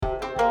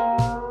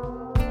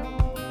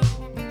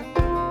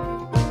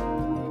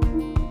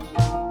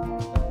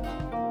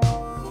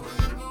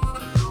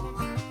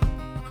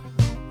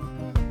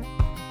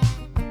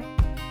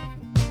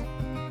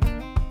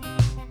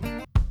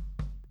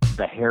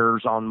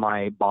hairs on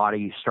my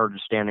body started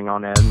standing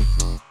on end.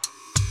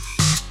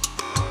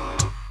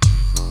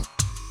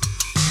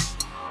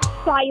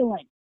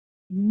 Silent.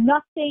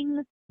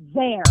 Nothing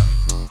there.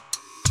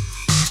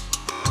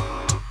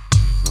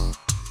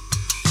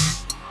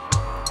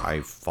 I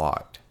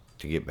fought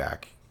to get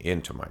back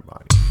into my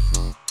body.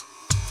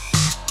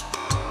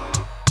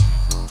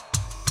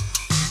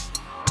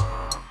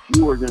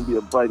 You are going to be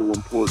of vital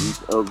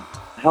importance of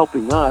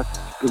helping us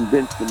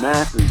convince the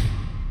masses.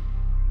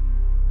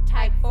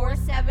 Type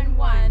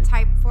 471.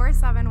 Type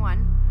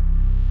 471.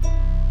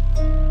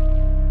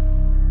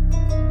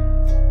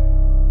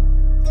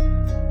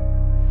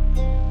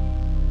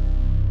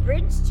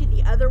 Bridge to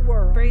the other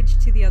world.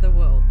 Bridge to the other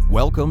world.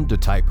 Welcome to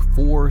Type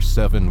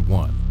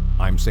 471.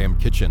 I'm Sam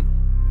Kitchen.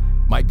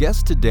 My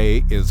guest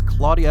today is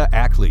Claudia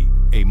Ackley,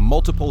 a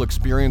multiple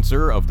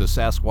experiencer of the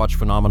Sasquatch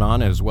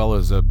phenomenon as well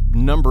as a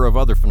number of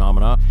other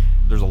phenomena.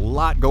 There's a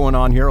lot going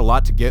on here, a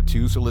lot to get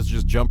to, so let's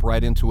just jump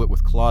right into it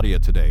with Claudia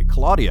today.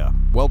 Claudia,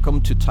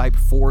 welcome to Type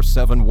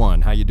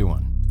 471. How you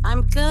doing?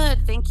 I'm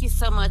good. Thank you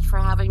so much for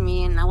having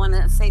me, and I want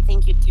to say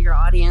thank you to your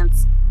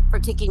audience for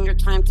taking your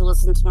time to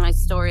listen to my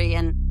story.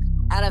 And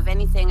out of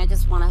anything, I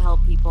just want to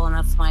help people, and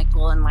that's my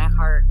goal in my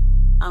heart.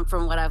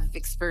 From what I've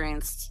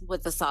experienced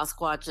with the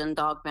Sasquatch and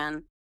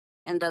Dogman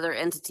and other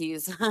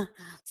entities.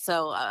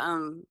 So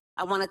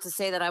I wanted to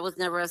say that I was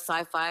never a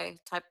sci-fi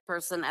type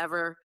person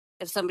ever.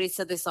 If somebody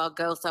said they saw a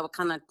ghost, I would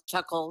kind of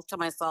chuckle to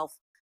myself.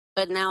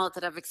 But now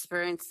that I've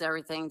experienced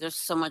everything, there's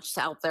so much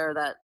out there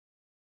that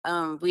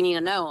we need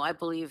to know. I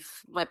believe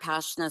my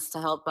passion is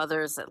to help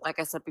others, like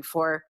I said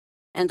before.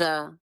 And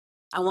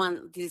I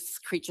want these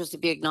creatures to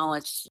be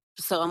acknowledged.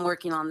 So I'm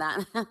working on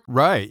that.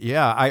 Right,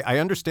 yeah. I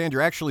understand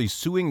you're actually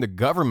suing the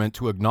government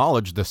to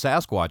acknowledge the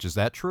Sasquatch. Is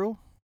that true?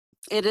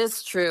 It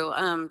is true.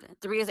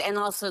 The reason, and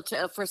also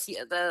for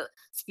the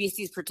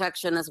species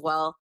protection as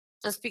well,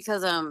 just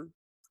because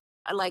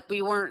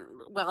we weren't,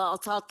 well,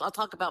 I'll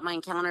talk about my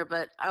encounter,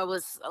 but I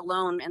was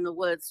alone in the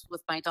woods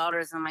with my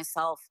daughters and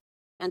myself,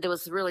 and it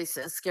was really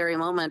a scary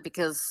moment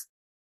because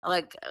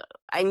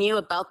I knew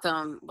about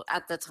them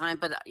at the time,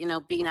 but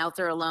being out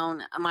there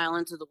alone a mile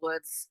into the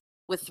woods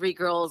with three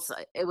girls,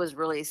 it was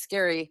really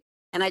scary.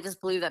 And I just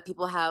believe that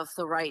people have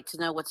the right to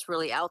know what's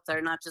really out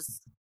there, not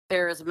just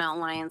bears,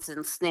 mountain lions,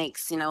 and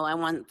snakes. I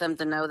want them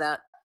to know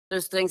that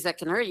there's things that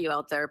can hurt you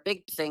out there,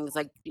 big things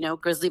like,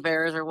 grizzly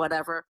bears or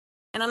whatever.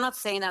 And I'm not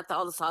saying that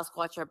all the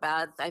Sasquatch are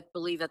bad. I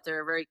believe that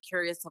they're very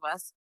curious of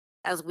us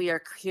as we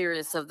are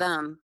curious of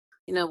them.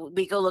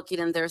 We go looking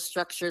in their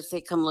structures,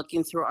 they come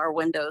looking through our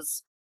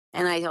windows.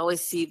 And I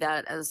always see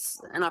that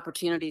as an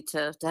opportunity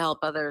to help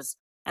others.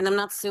 And I'm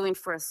not suing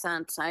for a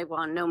cent. I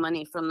want no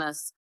money from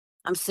this.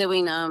 I'm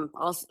suing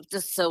also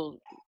just so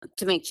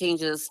to make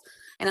changes.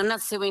 And I'm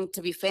not suing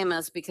to be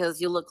famous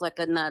because you look like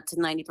a nut to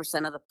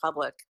 90% of the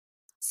public.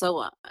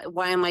 So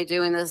why am I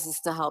doing this is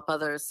to help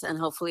others. And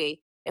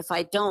hopefully if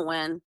I don't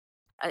win,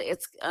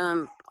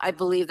 I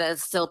believe that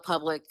it's still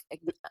public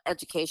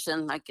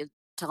education. I could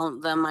tell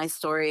them my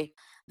story.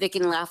 They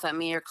can laugh at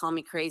me or call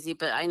me crazy,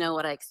 but I know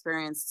what I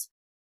experienced.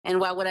 And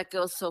why would I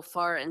go so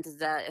far into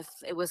that if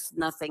it was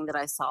nothing that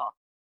I saw?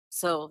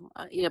 So,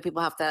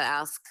 people have to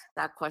ask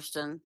that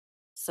question.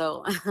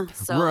 So,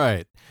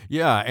 Right.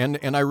 Yeah.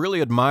 And I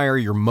really admire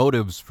your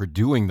motives for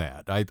doing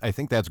that. I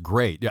think that's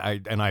great. I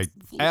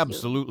Thank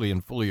absolutely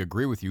and fully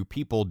agree with you.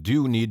 People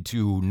do need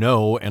to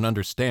know and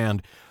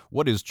understand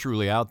what is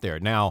truly out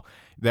there. Now,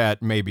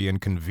 that may be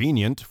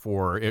inconvenient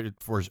for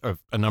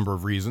a number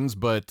of reasons,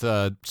 but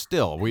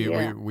still, we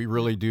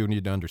really do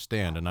need to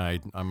understand, and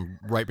I'm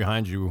right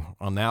behind you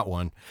on that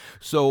one.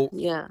 So,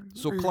 Yeah.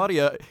 so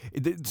Claudia,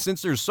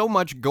 since there's so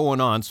much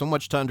going on, so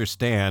much to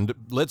understand,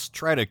 let's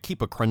try to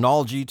keep a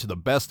chronology to the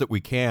best that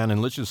we can,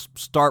 and let's just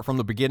start from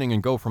the beginning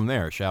and go from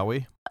there, shall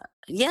we?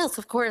 Yes,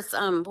 of course.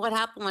 What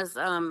happened was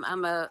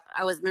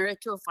I was married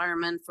to a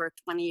fireman for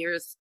 20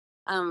 years.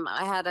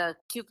 I had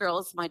two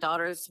girls. My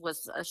daughter's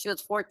she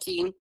was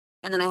 14,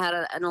 and then I had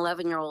an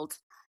 11-year-old.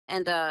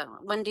 And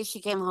one day she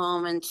came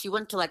home and she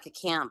went to like a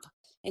camp.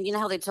 And you know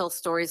how they tell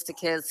stories to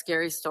kids,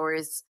 scary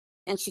stories.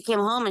 And she came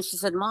home and she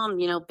said, "Mom,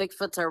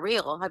 Bigfoots are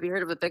real. Have you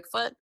heard of a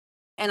Bigfoot?"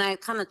 And I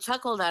kind of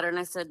chuckled at her and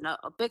I said, "No,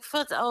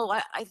 Bigfoot. Oh,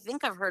 I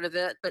think I've heard of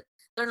it, but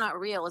they're not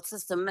real. It's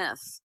just a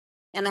myth."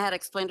 And I had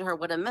explained to her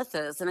what a myth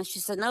is, and then she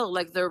said, "No,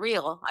 like they're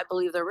real. I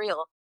believe they're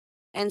real."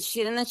 And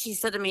then she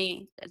said to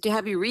me,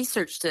 Have you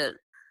researched it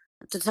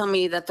to tell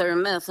me that they're a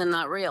myth and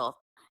not real?"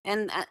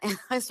 And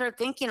I started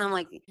thinking, I'm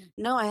like,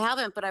 "No, I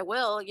haven't, but I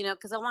will,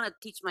 because I want to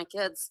teach my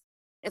kids.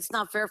 It's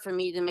not fair for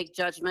me to make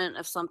judgment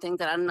of something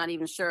that I'm not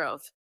even sure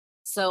of."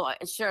 So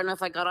sure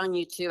enough, I got on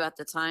YouTube at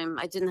the time.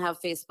 I didn't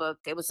have Facebook.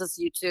 It was just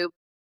YouTube.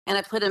 And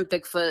I put in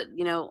Bigfoot,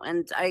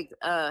 and I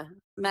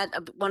met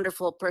a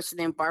wonderful person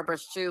named Barbara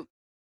Shoup,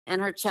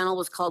 and her channel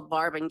was called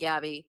Barb and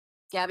Gabby.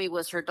 Gabby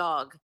was her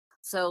dog.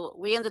 So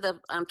we ended up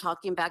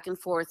talking back and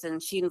forth,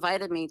 and she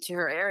invited me to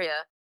her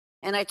area.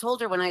 And I told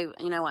her when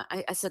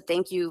I said,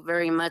 "Thank you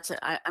very much.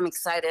 I'm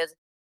excited,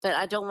 but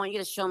I don't want you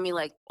to show me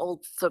like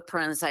old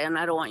footprints. And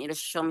I don't want you to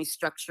show me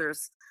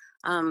structures."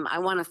 I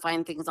want to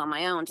find things on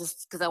my own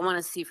just because I want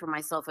to see for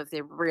myself if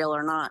they're real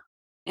or not.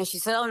 And she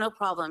said, "Oh, no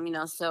problem."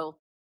 So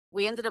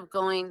we ended up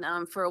going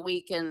for a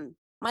week, and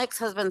my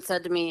ex-husband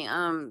said to me,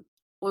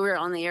 we were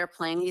on the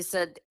airplane. He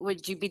said,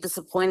 "Would you be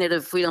disappointed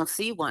if we don't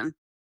see one?"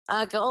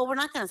 I go, "Oh, we're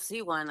not going to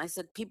see one." I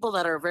said, "People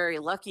that are very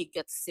lucky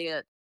get to see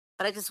it,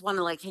 but I just want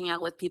to like hang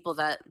out with people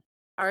that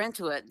are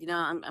into it.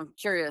 I'm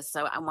curious.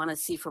 So I want to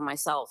see for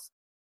myself."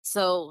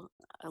 So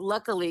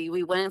luckily,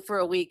 we went for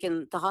a week,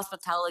 and the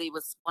hospitality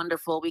was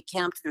wonderful. We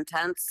camped in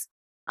tents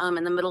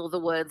in the middle of the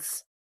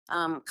woods,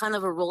 kind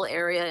of a rural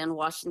area in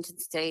Washington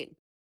State.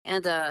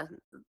 And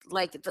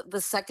like the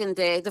second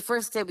day, the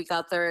first day we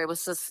got there, it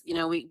was just,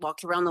 we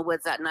walked around the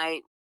woods at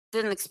night,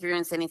 didn't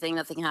experience anything,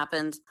 nothing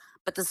happened.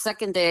 But the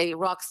second day,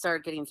 rocks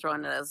started getting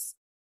thrown at us.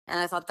 And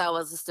I thought that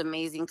was just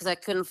amazing because I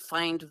couldn't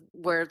find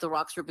where the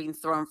rocks were being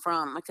thrown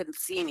from. I couldn't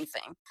see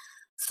anything.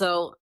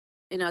 So,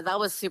 that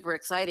was super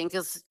exciting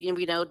because,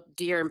 we know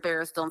deer and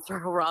bears don't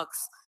throw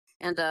rocks.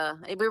 And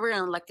we were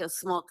in like a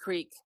small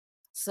creek.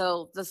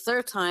 So the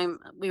third time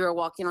we were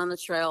walking on the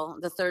trail,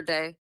 the third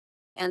day,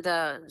 and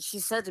she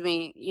said to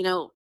me,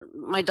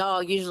 my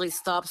dog usually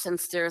stops and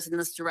stares in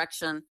this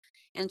direction,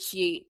 and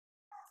she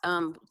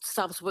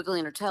stops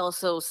wiggling her tail.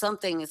 So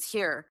something is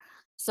here.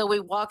 So we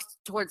walked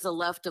towards the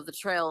left of the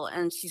trail,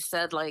 and she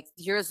said, like,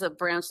 here's a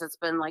branch that's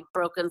been like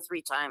broken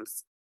 3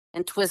 times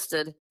and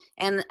twisted.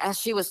 And as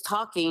she was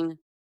talking,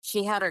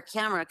 she had her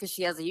camera because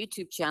she has a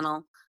YouTube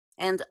channel.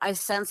 And I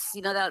sense,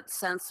 that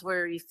sense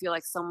where you feel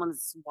like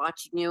someone's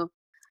watching you.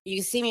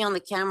 You see me on the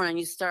camera, and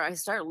I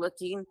start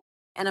looking,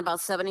 and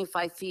about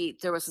 75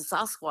 feet, there was a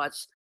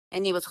Sasquatch,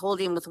 and he was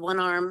holding with one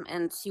arm,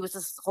 and he was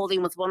just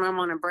holding with one arm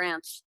on a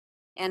branch.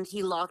 And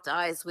he locked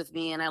eyes with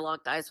me, and I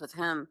locked eyes with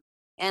him.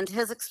 And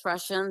his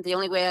expression, the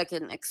only way I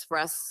can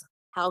express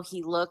how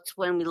he looked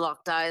when we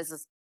locked eyes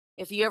is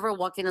if you ever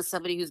walk into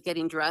somebody who's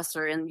getting dressed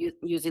or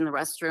using the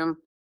restroom,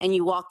 and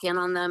you walk in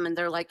on them and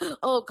they're like,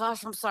 "Oh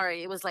gosh, I'm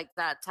sorry." It was like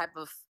that type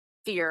of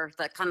fear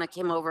that kind of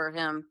came over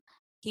him.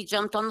 He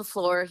jumped on the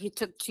floor. He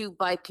took 2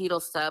 bipedal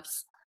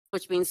steps,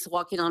 which means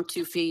walking on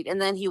 2 feet. And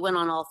then he went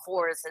on all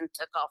fours and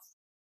took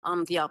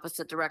off the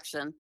opposite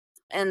direction.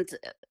 And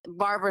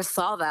Barbara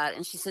saw that,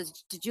 and she said,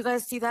 "Did you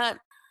guys see that?"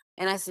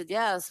 And I said,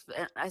 "Yes."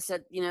 I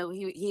said, he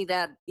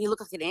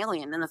looked like an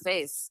alien in the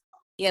face.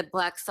 He had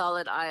black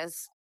solid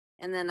eyes.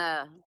 And then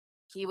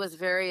he was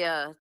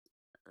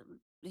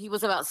he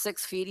was about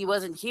 6 feet. He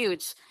wasn't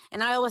huge.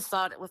 And I always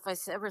thought if I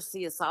ever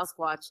see a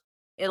Sasquatch,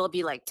 it'll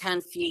be like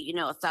 10 feet,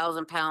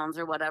 1,000 pounds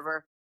or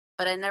whatever.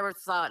 But I never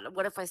thought,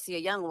 what if I see a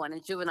young one,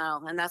 a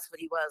juvenile? And that's what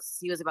he was.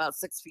 He was about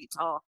 6 feet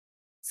tall.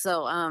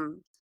 So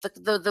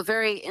the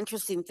very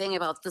interesting thing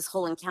about this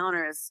whole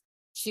encounter is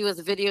she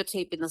was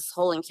videotaping this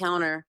whole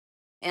encounter,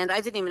 and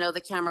I didn't even know the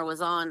camera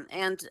was on.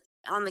 And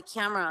on the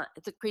camera,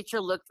 the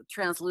creature looked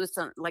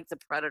translucent like the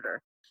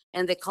predator.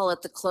 And they call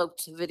it the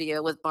cloaked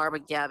video with Barbara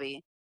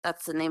Gabby.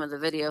 That's the name of the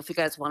video if you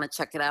guys want to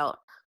check it out.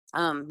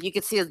 You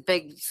could see his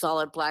big,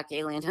 solid black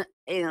alien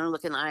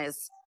looking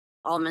eyes,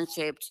 almond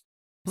shaped.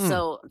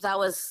 So that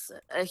was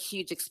a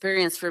huge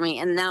experience for me.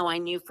 And now I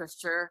knew for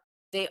sure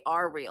they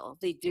are real.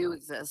 They do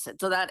exist.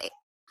 So that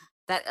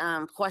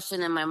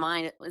question in my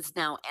mind is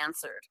now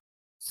answered.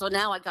 So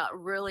now I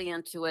got really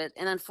into it.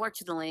 And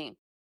unfortunately,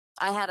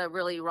 I had a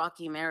really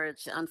rocky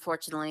marriage,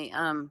 unfortunately.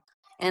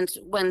 And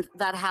when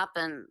that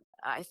happened,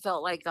 I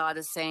felt like God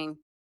is saying,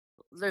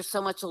 there's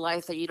so much of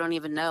life that you don't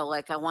even know.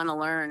 Like, I want to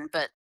learn.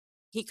 But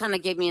he kind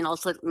of gave me an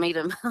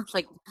ultimatum,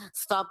 like,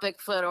 stop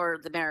Bigfoot or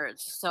the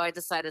marriage. So I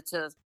decided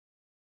to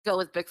go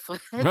with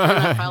Bigfoot and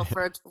I filed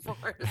for a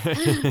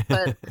divorce.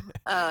 But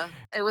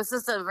it was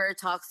just a very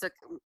toxic,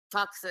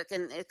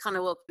 and it kind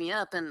of woke me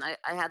up, and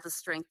I had the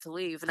strength to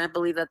leave. And I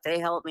believe that they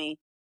helped me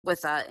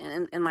with that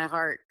in my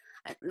heart.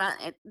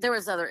 There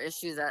was other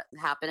issues that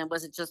happened. It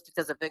wasn't just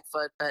because of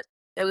Bigfoot, but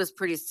it was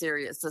pretty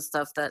serious, the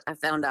stuff that I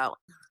found out.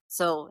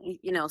 So,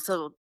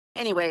 so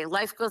anyway,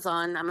 life goes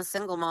on. I'm a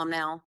single mom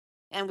now,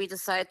 and we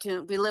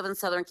live in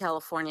Southern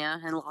California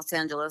in Los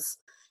Angeles.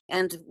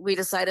 And we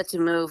decided to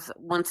move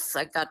once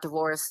I got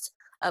divorced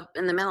up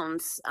in the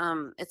mountains.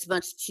 It's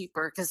much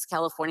cheaper because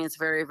California is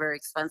very, very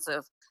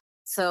expensive.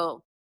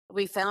 So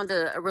we found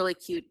a really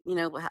cute,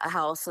 a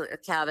house, a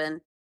cabin.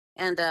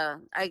 And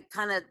I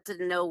kind of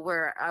didn't know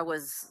where I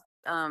was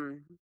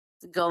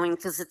going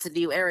because it's a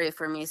new area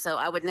for me. So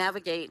I would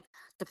navigate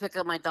to pick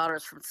up my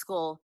daughters from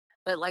school.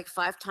 But like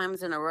 5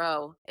 times in a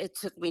row, it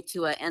took me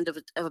to an end of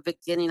a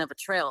beginning of a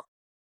trail.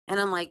 And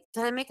I'm like,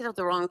 did I make it up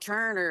the wrong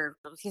turn? Or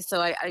okay,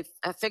 so I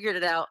figured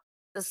it out.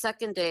 The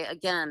second day,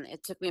 again,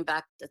 it took me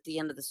back at the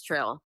end of this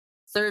trail.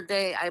 Third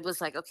day, I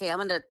was like, okay, I'm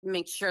going to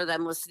make sure that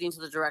I'm listening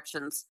to the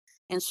directions.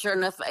 And sure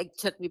enough, it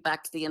took me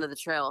back to the end of the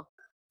trail.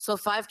 So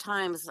 5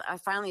 times, I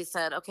finally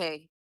said,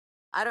 okay,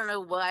 I don't know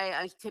why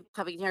I keep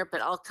coming here,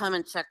 but I'll come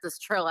and check this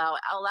trail out.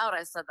 Out loud,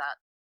 I said that.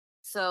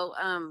 So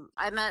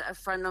I met a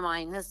friend of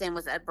mine. His name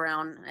was Ed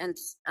Brown, and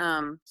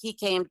he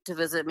came to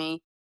visit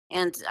me.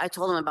 And I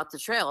told him about the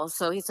trail.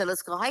 So he said,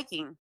 let's go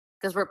hiking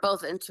because we're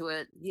both into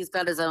it. He's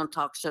got his own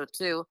talk show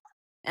too.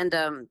 And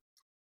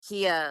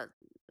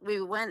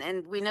we went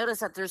and we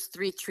noticed that there's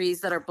 3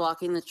 trees that are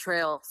blocking the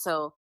trail.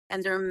 So,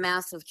 and they're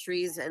massive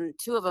trees, and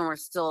 2 of them are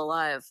still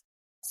alive.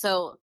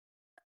 So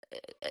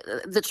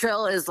the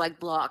trail is like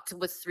blocked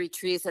with 3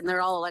 trees, and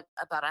they're all like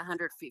about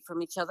 100 feet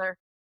from each other.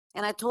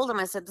 And I told him,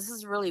 I said, this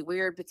is really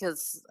weird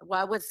because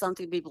why would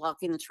something be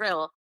blocking the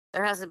trail?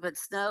 There hasn't been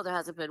snow, there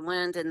hasn't been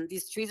wind, and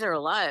these trees are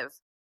alive.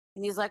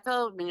 And he's like,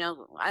 oh,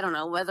 I don't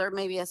know, weather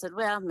maybe. I said,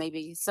 well,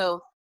 maybe.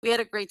 So we had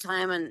a great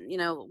time, and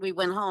we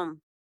went home.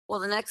 Well,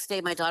 the next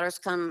day my daughter's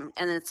come,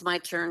 and it's my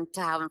turn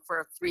to have them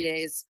for 3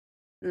 days.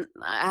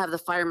 I have the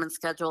fireman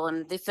schedule,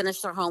 and they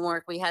finished their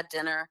homework. We had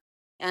dinner,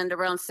 and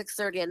around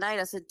 6:30 at night,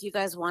 I said, do you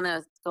guys want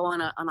to go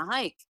on a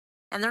hike?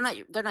 And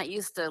they're not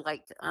used to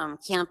like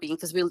camping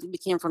because we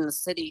came from the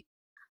city.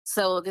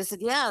 So they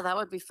said, yeah, that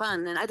would be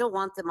fun. And I don't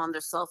want them on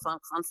their cell phone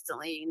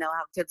constantly. You know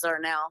how kids are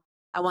now.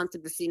 I want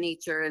them to see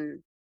nature.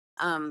 And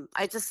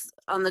I just,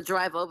 on the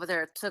drive over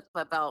there, it took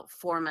about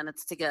 4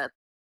 minutes to get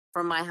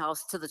from my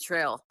house to the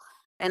trail.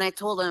 And I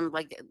told them,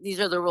 like, these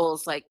are the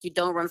rules. Like, you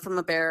don't run from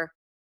a bear.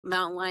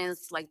 Mountain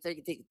lions, like,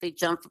 they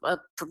jump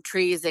up from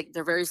trees.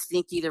 They're very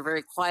sneaky. They're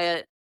very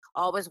quiet.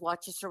 Always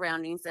watch your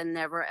surroundings and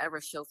never,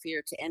 ever show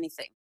fear to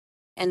anything.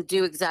 And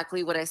do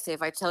exactly what I say.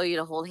 If I tell you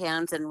to hold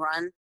hands and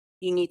run,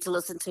 you need to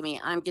listen to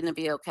me. I'm going to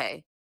be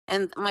okay.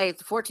 And my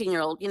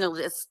 14-year-old,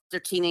 they're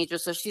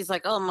teenagers. So she's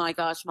like, oh my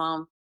gosh,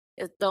 mom,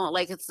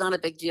 it's not a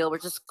big deal. We're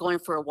just going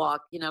for a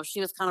walk.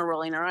 She was kind of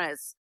rolling her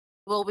eyes.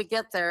 Well, we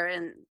get there,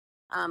 and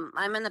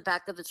I'm in the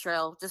back of the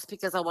trail just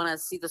because I want to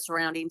see the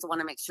surroundings. I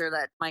want to make sure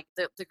that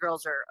the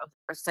girls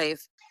are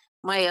safe.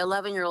 My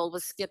 11-year-old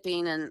was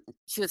skipping, and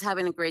she was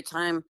having a great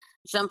time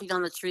jumping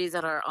on the trees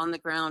that are on the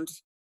ground.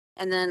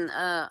 And then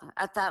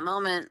at that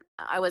moment,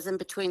 I was in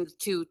between the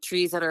 2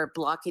 trees that are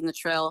blocking the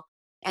trail.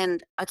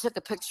 And I took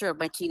a picture of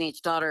my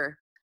teenage daughter.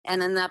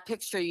 And in that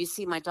picture, you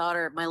see my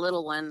daughter, my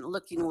little one,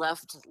 looking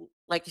left,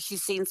 like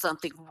she's seen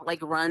something,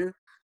 like run.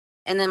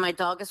 And then my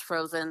dog is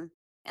frozen.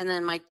 And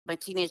then my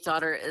teenage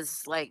daughter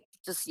is like,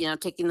 just,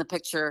 taking the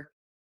picture.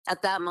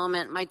 At that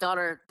moment, my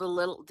daughter, the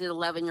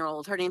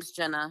 11-year-old, her name's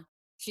Jenna,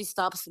 she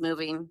stops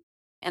moving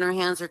and her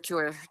hands are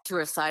to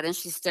her side, and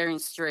she's staring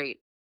straight.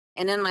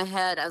 And in my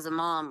head, as a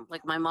mom,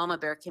 like, my mama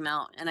bear came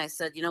out, and I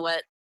said, you know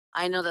what?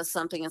 I know that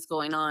something is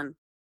going on,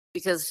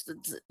 because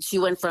she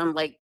went from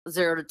like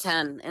 0 to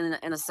 10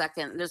 in a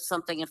second. There's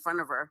something in front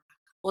of her.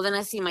 Well, then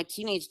I see my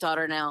teenage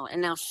daughter now,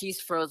 and now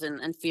she's frozen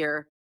in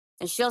fear.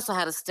 And she also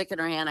had a stick in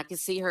her hand. I could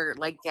see her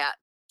like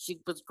she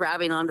was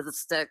grabbing onto the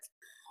stick,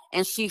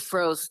 and she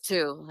froze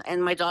too.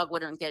 And my dog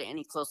wouldn't get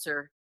any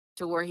closer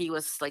to where he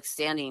was like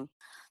standing.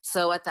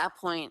 So at that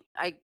point,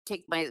 I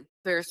take my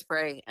bear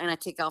spray and I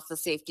take off the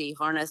safety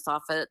harness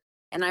off it,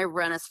 and I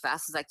run as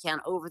fast as I can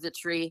over the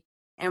tree.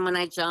 And when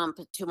I jump,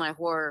 to my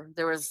horror,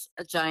 there was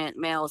a giant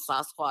male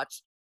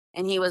Sasquatch,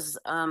 and he was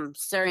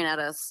staring at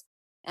us.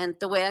 And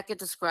the way I could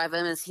describe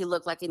him is he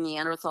looked like a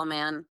Neanderthal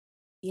man.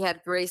 He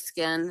had gray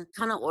skin,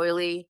 kind of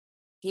oily.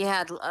 He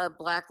had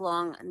black,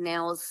 long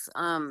nails.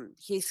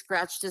 He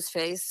scratched his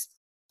face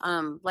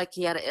like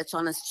he had an itch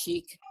on his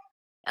cheek.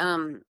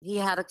 He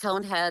had a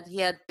coned head. He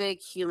had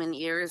big human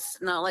ears,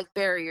 not like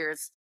bear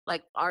ears,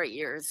 like our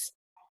ears,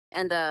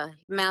 and a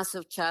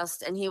massive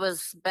chest. And he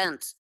was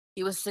bent.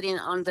 He was sitting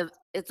on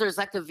there's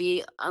like a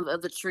V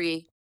of the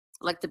tree,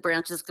 like the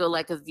branches go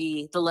like a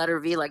V, the letter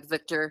V, like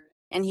Victor.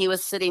 And he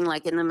was sitting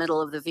like in the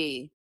middle of the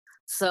V.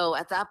 So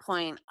at that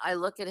point, I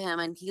look at him,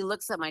 and he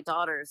looks at my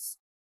daughters.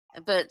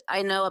 But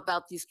I know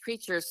about these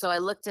creatures, so I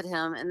looked at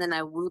him, and then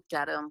I whooped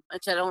at him,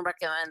 which I don't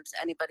recommend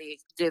anybody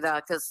do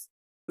that, because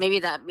maybe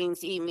that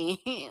means eat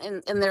me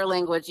in their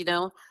language,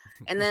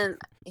 And then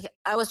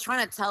I was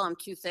trying to tell him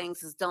 2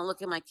 things: is don't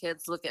look at my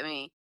kids, look at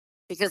me,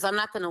 because I'm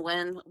not going to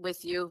win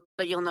with you,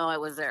 but you'll know I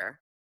was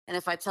there. And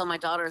if I tell my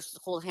daughters to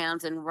hold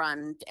hands and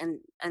run, and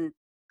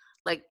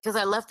like, because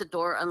I left the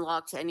door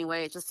unlocked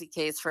anyway, just in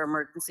case for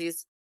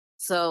emergencies.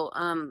 So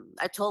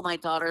I told my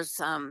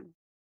daughters, I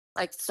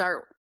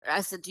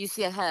said, do you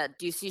see a head?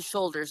 Do you see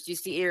shoulders? Do you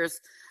see ears?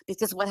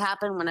 Because what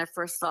happened when I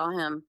first saw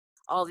him,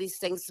 all these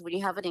things, when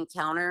you have an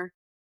encounter,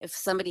 if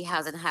somebody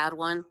hasn't had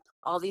one,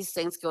 all these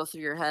things go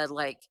through your head,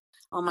 like,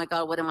 oh my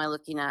God, what am I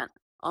looking at?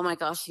 Oh my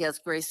gosh, he has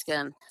gray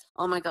skin.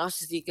 Oh my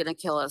gosh, is he going to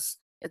kill us?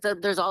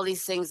 There's all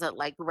these things that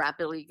like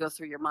rapidly go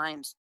through your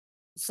mind.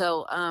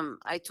 So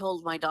I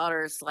told my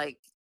daughters, like,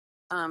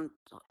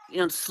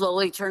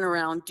 slowly turn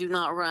around, do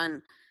not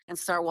run, and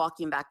start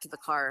walking back to the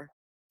car.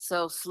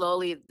 So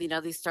slowly,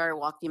 they started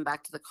walking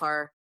back to the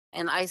car,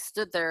 and I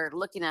stood there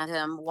looking at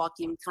him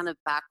walking kind of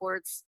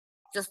backwards,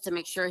 just to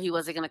make sure he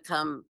wasn't going to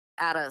come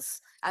at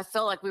us. I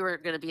felt like we were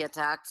going to be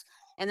attacked.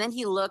 And then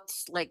he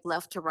looked like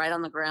left to right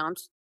on the ground.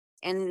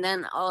 And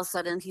then all of a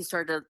sudden he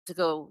started to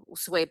go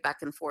sway back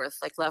and forth,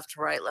 like left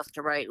to right, left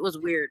to right. It was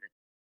weird.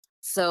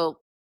 So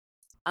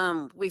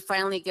we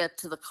finally get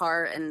to the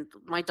car, and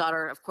my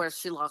daughter, of course,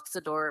 she locks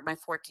the door, my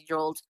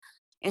 14-year-old,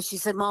 and she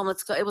said, Mom,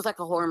 let's go. It was like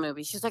a horror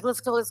movie. She's like,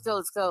 let's go, let's go,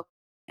 let's go.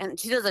 And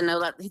she doesn't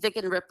know that they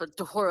can rip a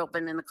door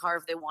open in the car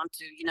if they want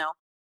to,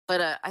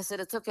 But I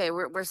said, it's okay.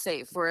 We're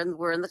safe. We're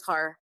in the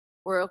car.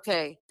 We're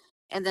okay.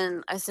 And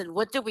then I said,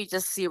 what did we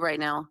just see right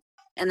now?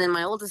 And then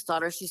my oldest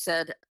daughter, she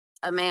said,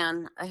 a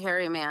man, a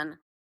hairy man,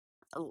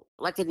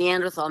 like a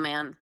Neanderthal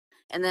man.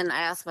 And then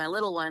I asked my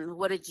little one,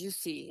 what did you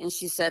see? And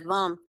she said,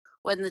 Mom,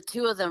 when the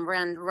two of them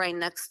ran right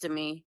next to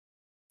me,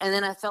 and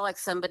then I felt like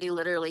somebody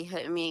literally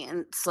hit me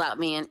and slapped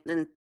me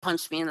and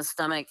punched me in the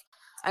stomach.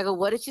 I go,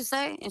 what did you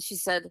say? And she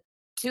said,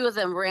 two of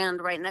them ran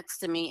right next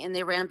to me and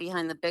they ran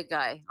behind the big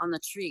guy on the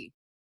tree.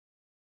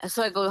 And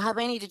so I go, how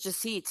many did you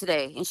see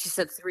today? And she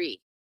said,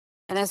 three.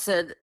 And I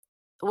said,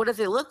 what do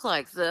they look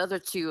like, the other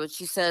two? And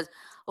she said,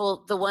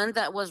 well, the one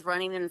that was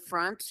running in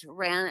front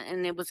ran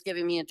and it was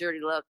giving me a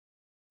dirty look.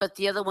 But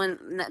the other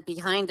one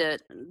behind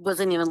it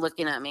wasn't even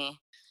looking at me.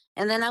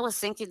 And then I was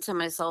thinking to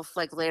myself,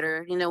 like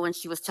later, when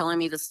she was telling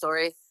me the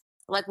story,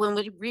 like when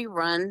we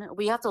rerun,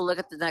 we have to look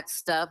at the next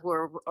step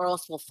or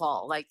else we'll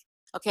fall. Like,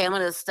 okay, I'm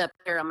going to step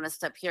here. I'm going to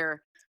step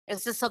here.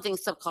 It's just something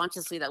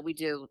subconsciously that we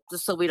do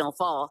just so we don't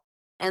fall.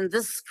 And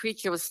this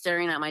creature was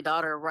staring at my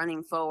daughter,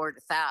 running forward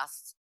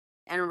fast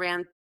and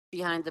ran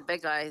behind the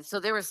big guy. So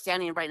they were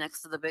standing right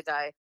next to the big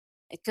guy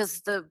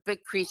because the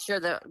big creature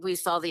that we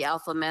saw, the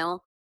alpha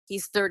male,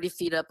 he's 30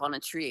 feet up on a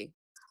tree.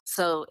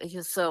 So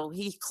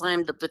he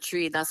climbed up the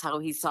tree. That's how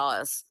he saw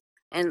us.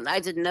 And I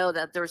didn't know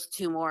that there was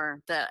two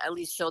more that at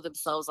least showed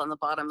themselves on the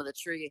bottom of the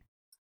tree.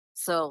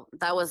 So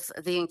that was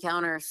the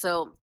encounter.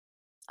 So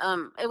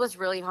it was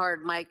really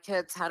hard. My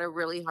kids had a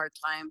really hard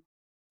time,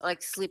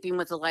 like sleeping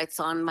with the lights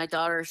on. My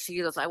daughter,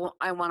 she goes, I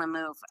want to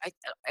move.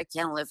 I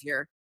can't live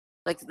here.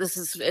 Like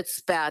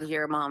it's bad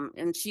here, Mom.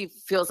 And she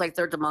feels like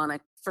they're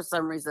demonic for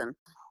some reason.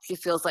 She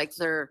feels like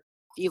they're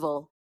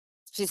evil.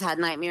 She's had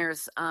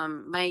nightmares.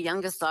 My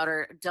youngest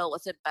daughter dealt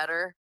with it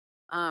better,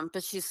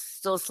 but she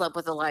still slept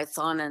with the lights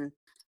on, and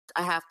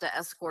I have to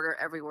escort her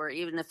everywhere.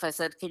 Even if I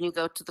said, can you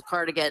go to the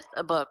car to get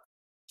a book?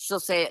 She'll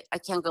say, I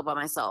can't go by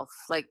myself.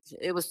 Like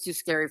it was too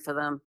scary for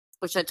them,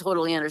 which I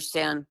totally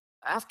understand.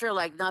 After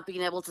like not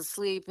being able to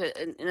sleep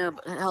and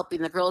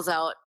helping the girls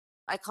out,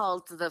 I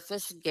called the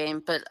fishing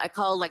game, but I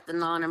called like the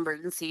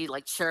non-emergency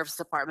like sheriff's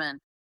department.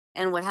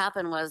 And what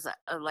happened was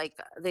like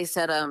they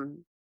said,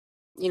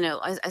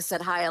 I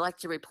said, hi, I'd like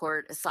to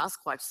report a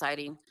Sasquatch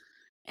sighting.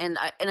 And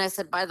I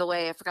said, by the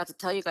way, I forgot to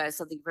tell you guys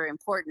something very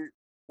important.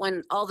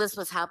 When all this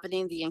was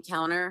happening, the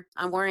encounter,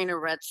 I'm wearing a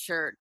red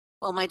shirt.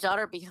 Well, my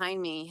daughter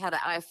behind me had an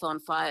iPhone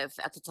 5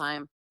 at the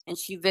time, and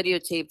she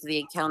videotaped the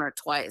encounter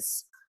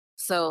twice.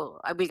 So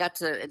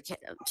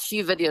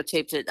she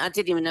videotaped it. I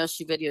didn't even know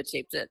she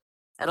videotaped it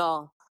at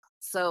all.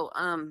 So,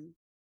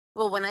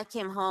 well, when I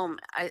came home,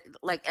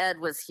 Ed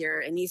was here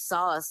and he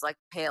saw us like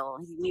pale.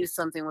 He knew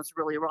something was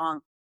really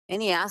wrong.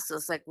 And he asked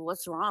us like,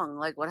 what's wrong?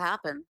 Like, what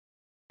happened?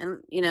 And,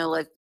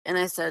 and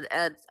I said,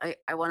 Ed,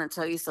 I want to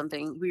tell you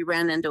something. We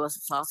ran into a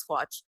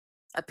Sasquatch.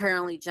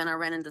 Apparently Jenna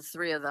ran into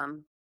three of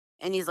them.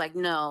 And he's like,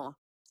 no.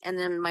 And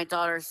then my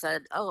daughter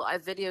said, oh, I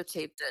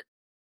videotaped it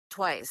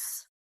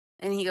twice.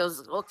 And he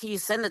goes, well, can you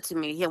send it to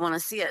me? He want to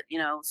see it,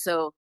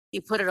 So he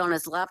put it on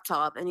his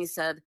laptop and he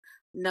said,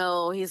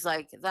 no, he's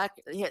like,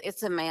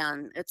 it's a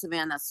man. It's a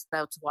man that's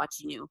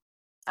watching you.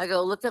 I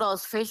go, look at all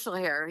his facial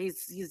hair.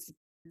 He's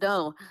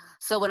no.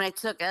 So when I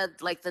took Ed,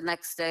 like the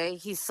next day,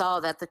 he saw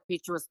that the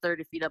creature was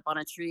 30 feet up on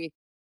a tree.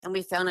 And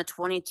we found a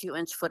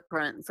 22-inch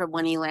footprint from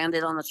when he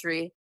landed on the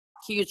tree.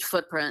 Huge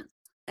footprint.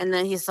 And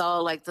then he saw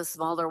like the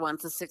smaller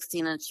ones, the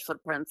 16-inch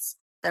footprints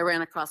that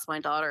ran across my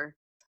daughter.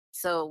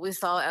 So we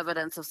saw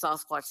evidence of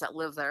Sasquatch that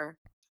lived there.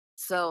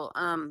 So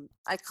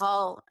I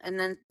call, and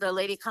then the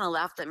lady kind of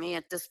laughed at me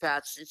at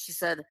dispatch. And she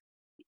said,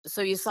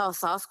 so you saw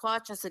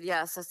Sasquatch? I said,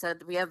 yes. I said,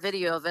 we have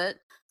video of it.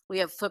 We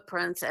have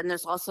footprints, and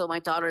there's also my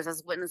daughters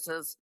as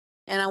witnesses.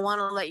 And I want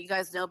to let you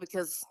guys know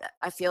because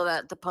I feel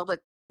that the public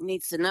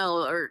needs to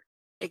know, or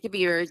it could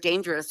be very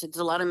dangerous. There's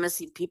a lot of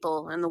missing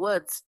people in the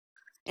woods.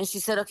 And she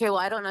said, okay, well,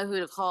 I don't know who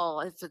to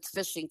call, if it's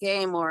Fish and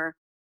Game or,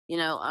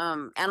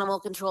 animal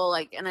control.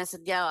 And I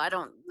said, yeah, I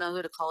don't know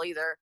who to call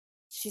either.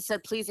 She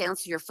said, please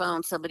answer your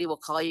phone. Somebody will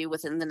call you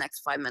within the next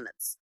 5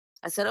 minutes.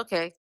 I said,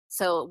 okay.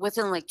 So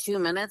within like 2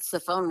 minutes, the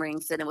phone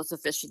rings and it was a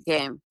Fish and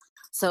Game.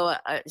 So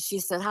she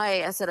said,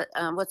 hi. I said,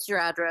 what's your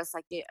address?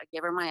 I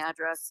gave her my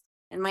address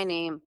and my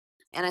name.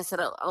 And I said,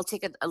 I'll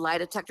take a lie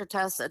detector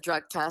test, a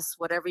drug test,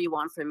 whatever you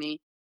want from me.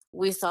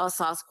 We saw a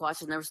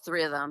Sasquatch and there was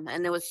three of them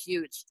and it was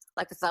huge,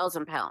 like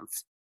 1,000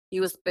 pounds. He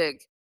was big.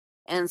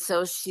 And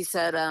so she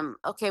said,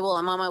 okay, well,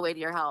 I'm on my way to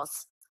your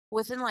house.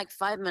 Within like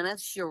 5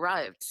 minutes, she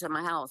arrived to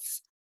my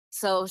house.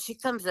 So she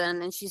comes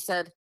in and she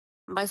said,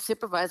 my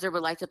supervisor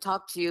would like to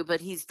talk to you,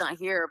 but he's not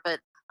here, but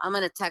I'm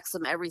going to text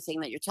him everything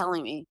that you're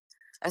telling me.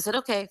 I said,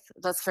 okay,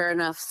 that's fair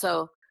enough.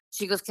 So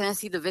she goes, can I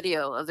see the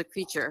video of the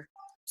creature?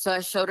 So I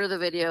showed her the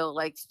video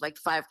like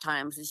 5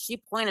 times and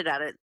she pointed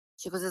at it.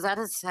 She goes, is that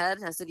his head?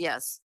 I said,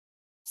 yes.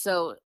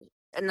 So,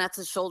 and that's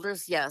his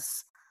shoulders?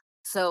 Yes.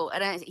 So,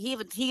 and he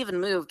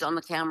even moved on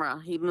the camera.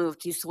 He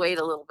moved, he swayed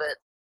a little bit.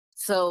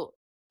 So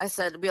I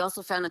said, we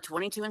also found a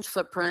 22-inch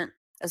footprint,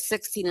 a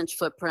 16-inch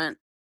footprint.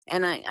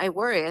 And I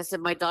worry. I said,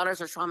 my daughters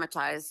are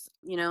traumatized,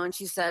 and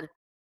she said,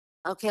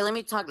 okay, let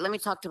me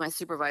talk to my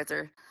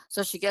supervisor.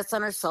 So she gets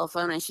on her cell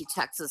phone and she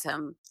texts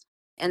him.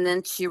 And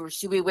then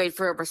we wait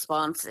for a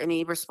response, and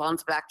he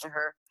responds back to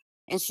her.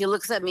 And she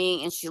looks at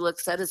me, and she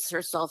looks at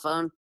her cell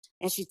phone,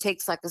 and she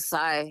takes like a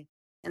sigh.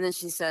 And then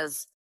she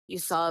says, "You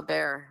saw a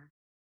bear."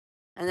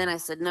 And then I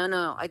said,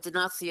 "No, I did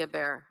not see a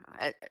bear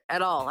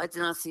at all. I did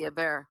not see a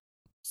bear."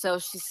 So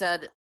she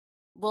said,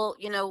 "Well,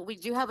 we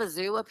do have a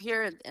zoo up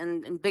here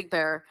in Big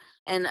Bear,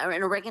 and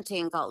an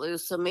orangutan got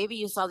loose. So maybe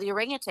you saw the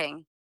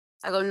orangutan."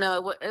 I go,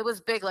 "No, it was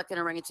big like an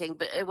orangutan,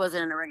 but it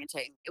wasn't an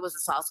orangutan. It was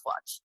a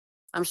Sasquatch.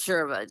 I'm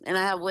sure of it. And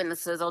I have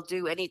witnesses. I'll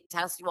do any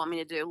test you want me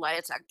to do, lie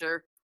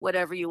detector,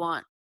 whatever you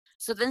want."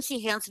 So then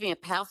she hands me a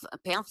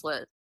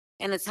pamphlet,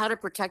 and it's how to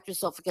protect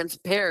yourself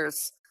against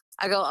bears.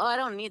 I go, "Oh, I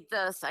don't need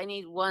this. I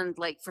need one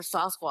like for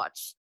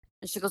Sasquatch."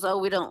 And she goes, "Oh,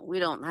 we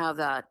don't have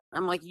that."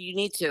 I'm like, "You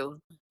need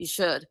to. You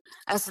should."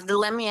 I said,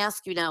 "Let me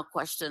ask you now a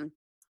question."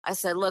 I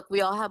said, "Look,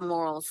 we all have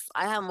morals.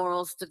 I have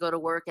morals to go to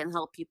work and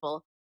help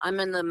people. I'm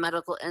in the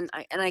medical, and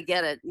I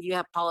get it. You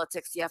have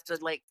politics you have to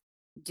like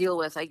deal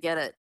with. I get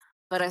it."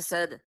 But I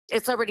said,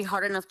 "It's already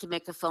hard enough to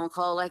make a phone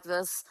call like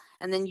this,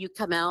 and then you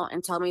come out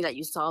and tell me that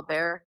you saw a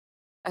bear."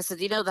 I said,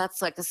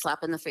 "That's like a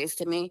slap in the face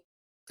to me,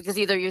 because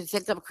either you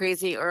think I'm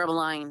crazy or I'm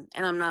lying,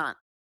 and I'm not."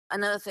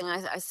 Another thing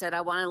I said,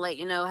 "I want to let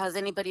you know, has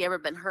anybody ever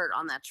been hurt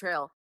on that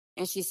trail?"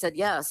 And she said,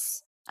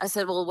 "Yes." I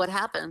said, "Well, what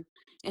happened?"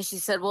 And she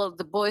said, "Well,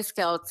 the Boy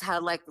Scouts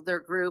had like their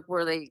group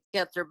where they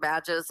get their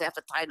badges, they have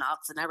to tie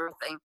knots and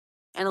everything.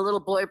 And a little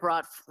boy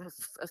brought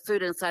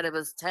food inside of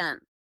his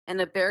tent, and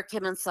a bear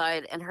came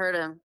inside and hurt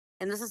him."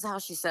 And this is how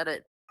she said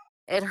it.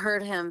 "It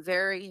hurt him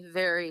very,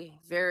 very,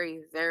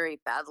 very,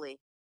 very badly."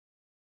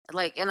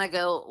 Like, and I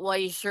go, "Well,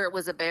 you sure it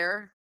was a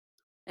bear?"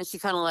 And she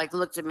kind of like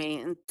looked at me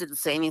and didn't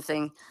say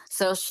anything.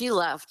 So she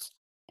left.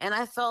 And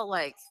I felt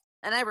like,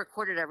 and I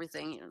recorded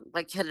everything,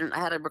 like I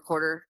had a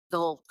recorder, the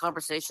whole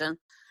conversation,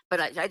 but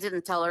I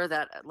didn't tell her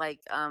that like,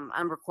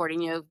 "I'm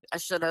recording you." I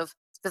should have,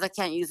 because I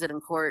can't use it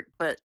in court,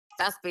 but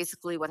that's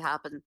basically what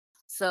happened.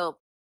 So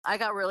I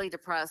got really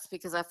depressed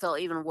because I felt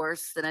even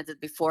worse than I did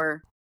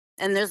before.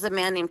 And there's a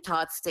man named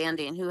Todd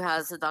Standing who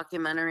has a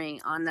documentary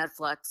on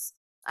Netflix.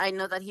 I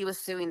know that he was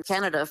suing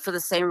Canada for the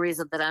same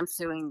reason that I'm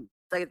suing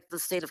the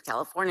state of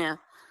California,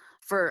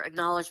 for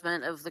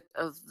acknowledgement of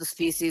the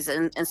species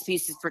and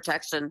species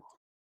protection,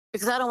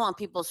 because I don't want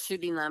people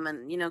shooting them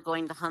and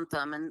going to hunt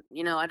them, and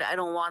I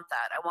don't want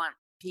that. I want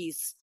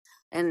peace.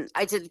 And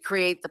I did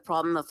create the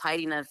problem of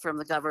hiding it from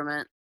the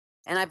government,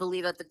 and I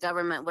believe that the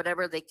government,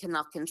 whatever they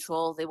cannot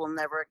control, they will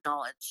never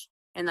acknowledge.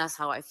 And that's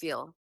how I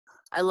feel.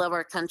 I love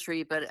our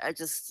country, but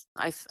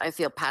I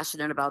feel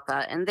passionate about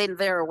that, and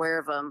they're aware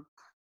of them.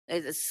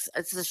 It's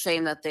a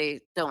shame that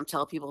they don't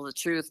tell people the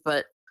truth.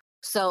 But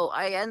so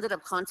I ended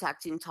up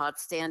contacting Todd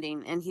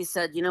Standing, and he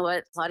said, "You know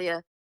what,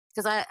 Claudia,"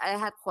 because I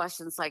had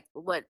questions like,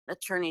 "What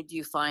attorney do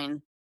you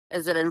find?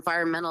 Is it an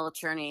environmental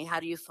attorney? How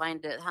do you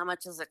find it? How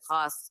much does it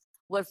cost?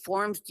 What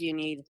forms do you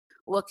need?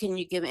 What can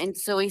you give?" And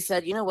so he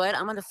said, "You know what,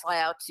 I'm going to fly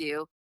out to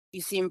you.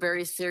 You seem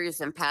very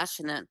serious and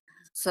passionate."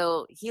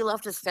 So he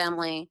left his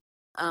family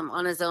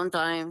on his own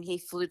dime. He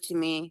flew to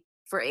me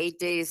for 8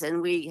 days,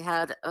 and we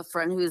had a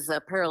friend who's a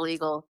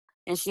paralegal,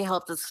 and she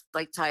helped us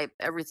like type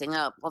everything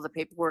up, all the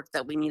paperwork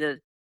that we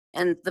needed.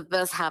 And the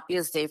best,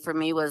 happiest day for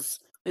me was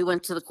we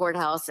went to the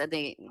courthouse, and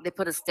they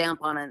put a stamp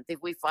on it.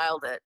 We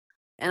filed it,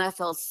 and I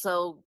felt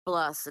so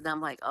blessed. And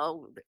I'm like,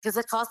 oh, because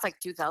it cost like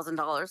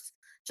 $2,000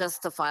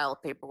 just to file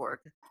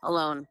paperwork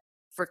alone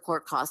for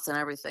court costs and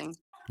everything.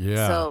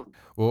 Yeah. So,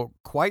 well,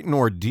 quite an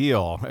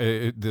ordeal.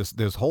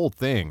 This whole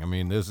thing. I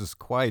mean, this is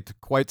quite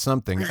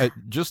something.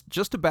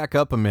 Just to back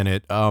up a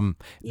minute.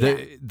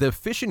 The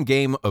Fish and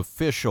Game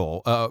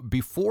official,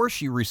 before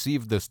she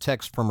received this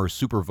text from her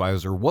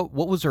supervisor, what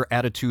was her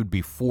attitude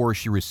before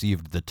she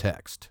received the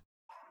text?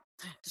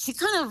 she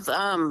kind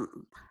of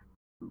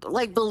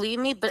like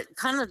believed me, but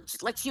kind of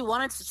like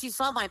she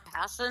saw my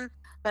passion,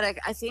 but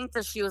I think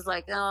that she was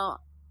like, "No,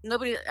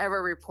 nobody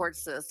ever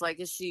reports this. Like,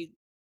 is she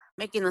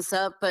making this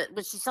up?" But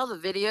she saw the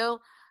video,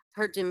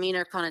 her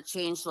demeanor kind of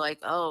changed. Like,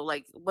 "Oh,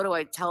 like, what do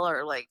I tell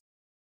her? Like,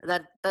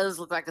 that does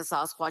look like a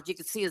Sasquatch. You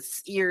could see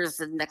his ears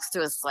and next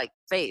to his like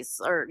face,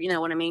 or you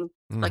know what I mean,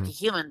 like a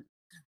human."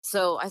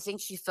 So I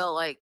think she felt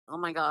like, "Oh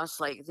my gosh,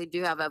 like they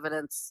do have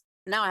evidence.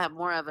 Now I have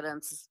more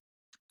evidence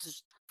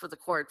for the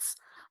courts."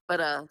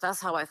 But that's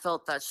how I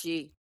felt, that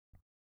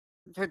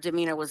her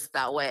demeanor was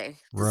that way.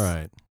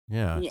 Right.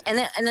 Yeah. Yeah,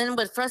 and then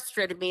what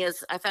frustrated me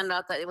is I found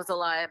out that it was a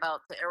lie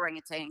about the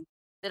orangutan.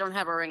 They don't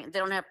have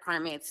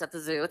primates at the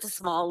zoo. It's a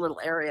small little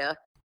area.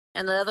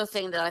 And the other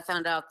thing that I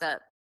found out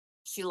that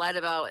she lied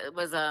about, it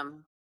was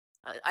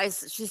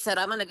she said,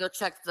 "I'm gonna go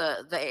check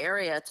the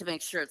area to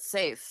make sure it's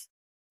safe."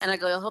 And I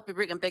go, "I hope you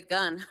bring a big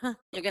gun.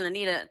 You're gonna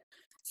need it."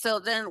 So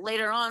then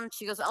later on,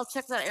 she goes, "I'll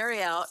check that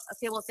area out."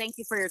 Okay, well, thank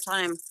you for your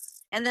time.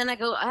 And then I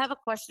go, "I have a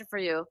question for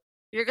you.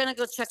 You're gonna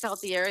go check out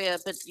the area,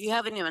 but you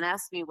haven't even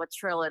asked me what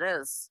trail it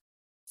is."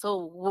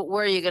 So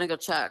where are you gonna go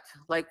check?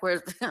 Like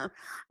where,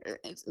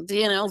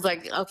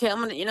 like okay, I'm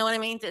gonna, you know what I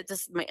mean?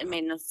 It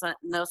made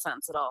no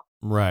sense at all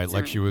Right, to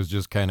like she me. was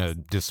just kind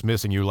of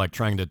dismissing you, like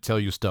trying to tell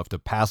you stuff to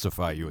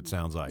pacify you, it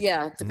sounds like.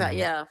 Yeah, Mhm.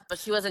 yeah, but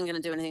she wasn't gonna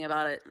do anything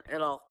about it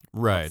at all.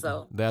 Right.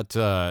 So That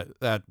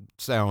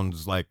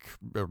sounds like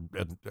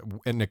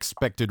an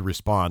expected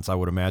response, I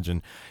would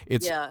imagine.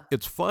 yeah,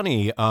 It's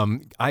funny.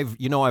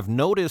 I've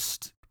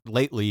noticed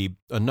lately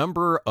a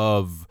number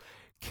of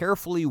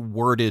carefully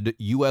worded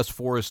U.S.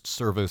 Forest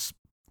Service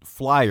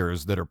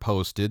flyers that are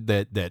posted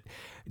that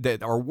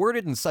are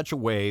worded in such a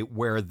way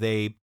where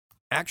they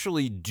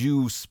actually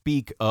do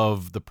speak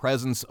of the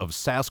presence of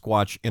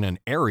Sasquatch in an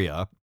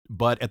area,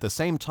 but at the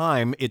same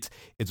time, it's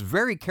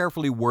very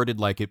carefully worded,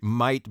 like it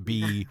might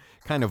be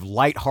kind of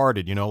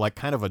lighthearted, like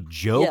kind of a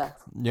joke.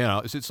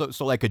 yeah,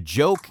 So like a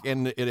joke,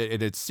 and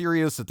it's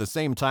serious at the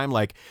same time.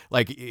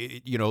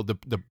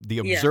 The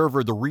yeah,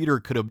 observer, the reader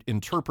could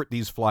interpret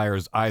these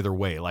flyers either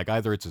way. Like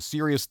either it's a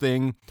serious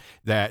thing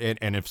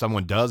and if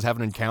someone does have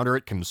an encounter,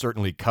 it can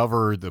certainly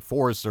cover the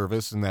Forest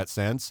Service in that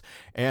sense.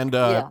 And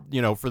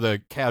yeah. for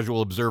the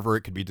casual observer,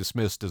 it could be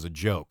dismissed as a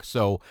joke.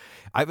 So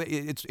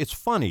it's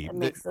funny. It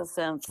makes no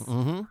sense.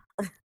 Hmm.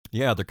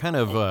 Yeah, they're kind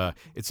of.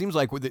 It seems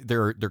like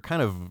they're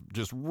kind of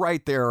just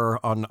right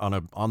there on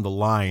the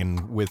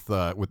line with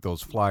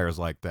those flyers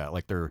like that.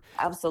 Like they're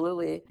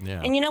Absolutely.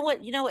 yeah. And you know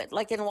what?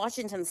 Like in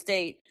Washington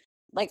State,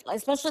 like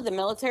especially the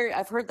military,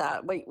 I've heard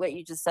that what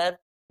you just said.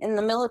 In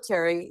the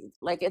military,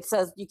 like it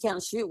says you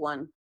can't shoot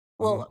one. Mhm.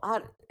 Well,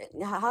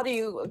 how do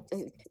you?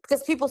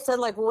 Because people said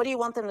like, well, what do you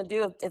want them to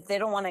do if they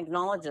don't want to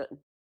acknowledge it?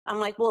 I'm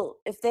like, well,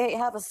 if they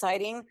have a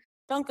sighting,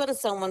 don't go to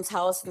someone's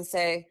house and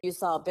say you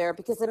saw a bear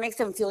because it makes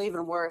them feel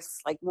even worse,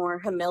 like more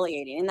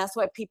humiliating. And that's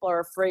why people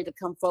are afraid to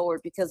come forward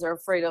because they're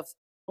afraid of,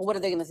 well, what are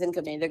they going to think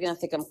of me? They're going to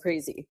think I'm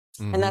crazy,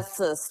 and Mhm. that's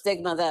the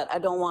stigma that I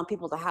don't want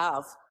people to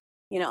have.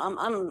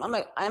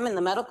 I'm in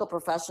the medical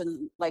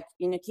profession. Like,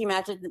 can you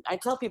imagine? I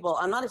tell people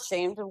I'm not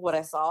ashamed of what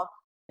I saw.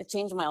 It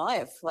changed my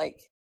life. Like,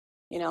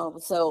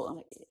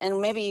 so, and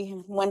maybe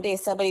one day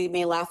somebody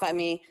may laugh at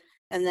me,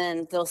 and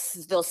then they'll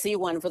see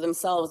one for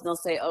themselves, and they'll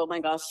say, "Oh my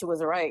gosh, she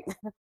was right."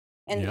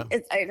 Yeah.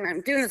 And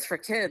I'm doing this for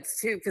kids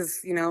too, because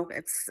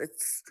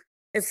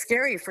it's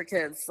scary for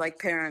kids, like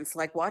parents,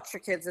 like watch your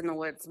kids in the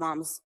woods,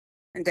 moms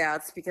and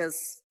dads,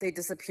 because they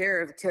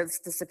disappear. The kids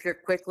disappear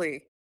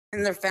quickly,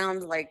 and they're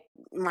found like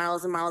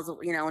miles and miles,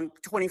 in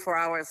 24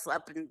 hours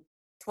up in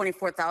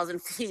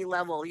 24,000 feet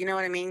level. You know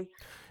what I mean?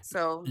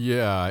 So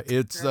Yeah,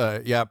 it's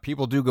uh,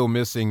 people do go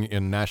missing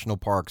in national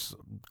parks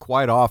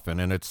quite often,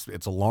 and it's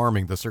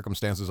alarming the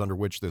circumstances under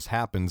which this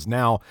happens.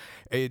 Now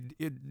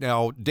David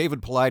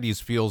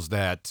Paulides feels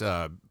that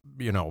a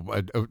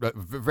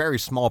very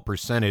small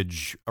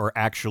percentage are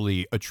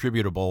actually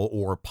attributable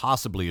or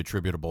possibly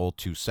attributable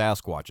to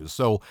Sasquatches.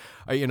 So,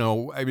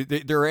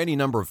 there are any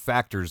number of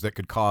factors that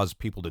could cause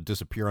people to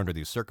disappear under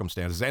these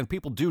circumstances, and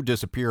people do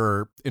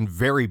disappear in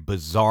very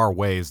bizarre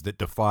ways that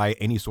defy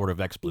any sort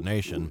of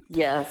explanation.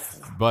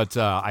 yes, But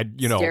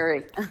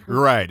scary.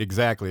 right,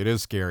 exactly, it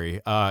is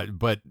scary.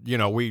 But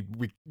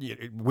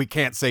we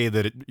can't say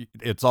that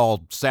it's all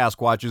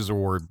Sasquatches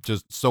or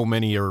just so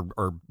many are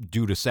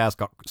due to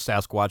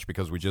Sasquatch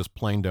because we just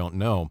plain don't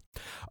know.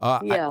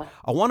 Yeah.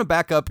 I want to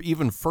back up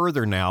even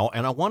further now,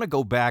 and I want to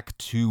go back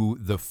to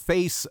the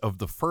face of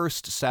the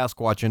first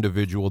Sasquatch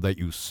individual that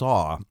you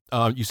saw.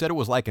 You said it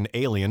was like an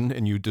alien,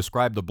 and you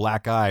described the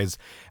black eyes.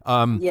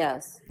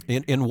 Yes.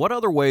 In what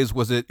other ways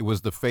was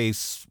the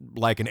face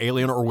like an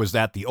alien, or was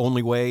that the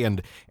only way?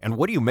 And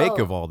what do you make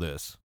of Oh, all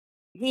this?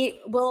 he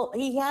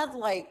had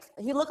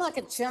he looked like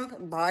a chimp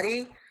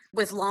body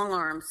with long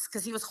arms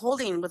because he was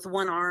holding with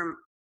one arm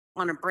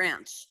on a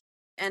branch,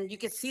 and you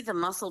could see the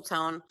muscle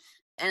tone.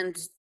 And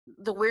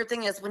the weird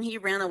thing is when he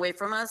ran away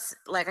from us,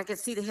 like I could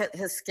see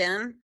his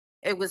skin.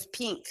 It was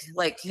pink,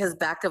 like his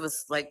back of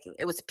his, like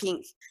it was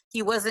pink.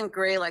 He wasn't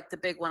gray like the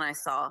big one I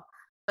saw,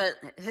 but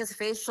his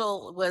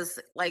facial was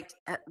like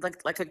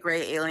a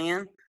gray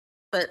alien,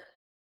 but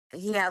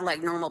he had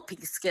like normal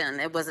pink skin.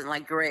 It wasn't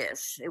like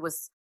grayish. It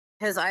was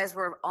his eyes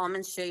were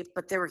almond shaped,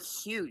 but they were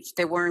huge.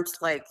 They weren't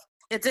like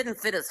it didn't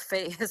fit his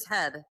face, his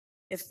head,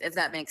 if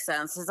that makes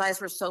sense. His eyes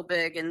were so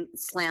big and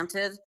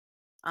slanted.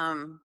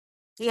 Um,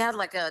 he had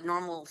like a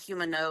normal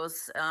human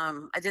nose.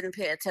 I didn't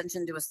pay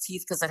attention to his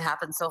teeth because it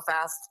happened so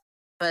fast.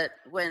 But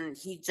when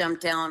he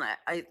jumped down,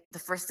 I the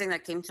first thing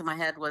that came to my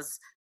head was,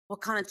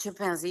 what kind of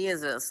chimpanzee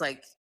is this?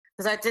 Like,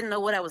 because I didn't know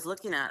what I was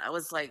looking at. I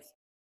was like,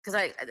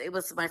 because it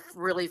was my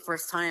really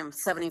first time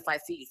 75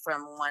 feet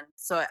from one,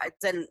 so I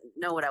didn't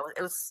know what I was.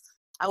 It was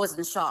I was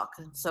in shock.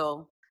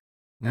 So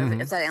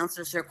Hmm. if that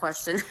answers your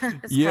question, it's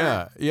kind of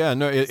Yeah,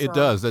 no, it so.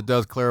 does. That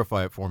does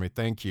clarify it for me.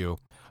 Thank you.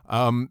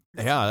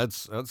 Yeah,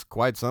 that's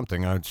quite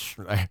something.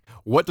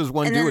 What does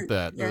one And do with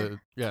then that? yeah,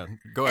 Yeah,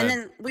 go and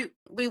ahead. then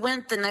we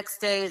went the next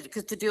day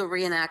because to do a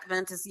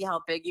reenactment to see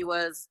how big he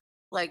was,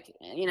 like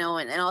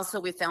and also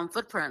we found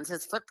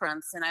his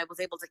footprints, and I was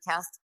able to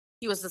cast.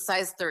 He was a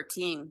size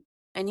 13,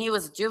 and he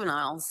was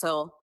juvenile,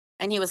 so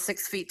and he was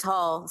 6 feet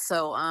tall.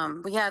 So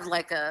we had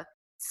like a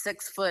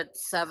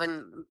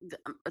 6'7"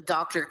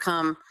 doctor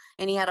come,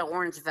 and he had an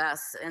orange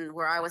vest, and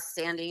where I was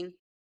standing,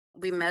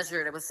 we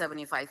measured, it was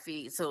 75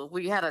 feet. So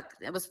we had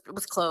it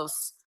was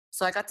close.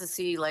 So I got to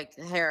see like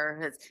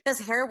hair. His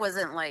hair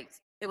wasn't like,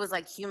 it was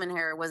like human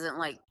hair. It wasn't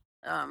like,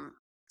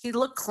 he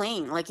looked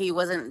clean, like he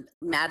wasn't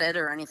matted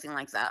or anything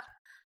like that.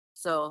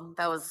 So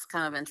that was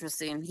kind of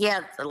interesting. He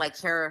had like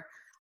hair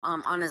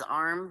on his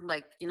arm,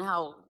 like you know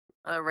how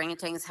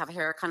orangutans have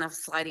hair kind of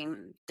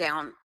sliding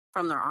down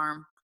from their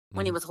arm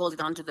when he was holding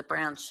onto the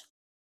branch.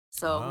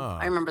 So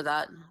I remember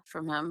that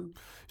from him.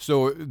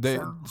 So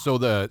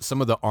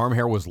some of the arm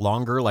hair was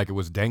longer, like it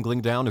was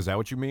dangling down. Is that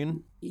what you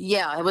mean?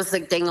 Yeah, it was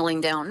like dangling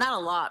down. Not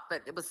a lot,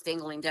 but it was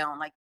dangling down.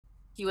 Like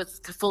he was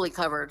fully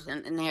covered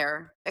in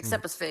hair,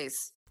 except his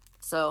face.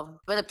 So,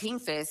 but a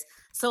pink face.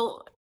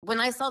 So when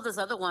I saw this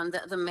other one,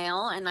 the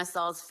male, and I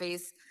saw his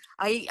face,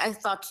 I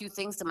thought two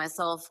things to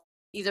myself.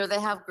 Either they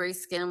have gray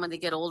skin when they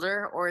get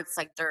older, or it's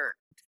like dirt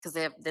because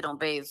they don't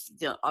bathe,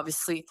 you know,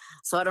 obviously.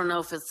 So I don't know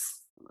if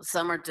it's,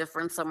 some are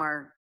different, some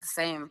are the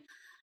same.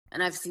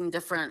 And I've seen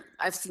different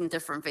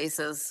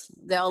faces.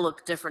 They all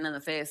look different in the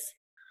face.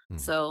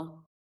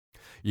 So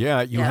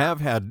yeah, you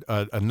have had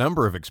a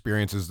number of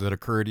experiences that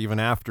occurred even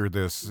after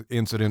this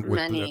incident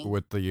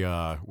with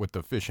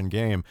the Fish and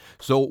Game.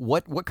 So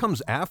what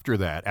comes after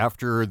that?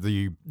 After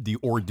the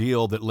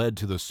ordeal that led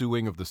to the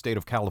suing of the state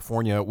of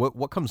California,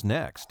 what comes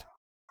next?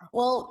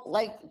 well,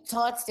 like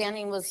Todd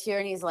Standing was here,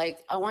 and he's like,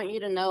 I want you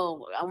to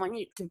know, I want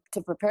you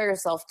to prepare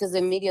yourself because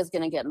the media is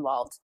going to get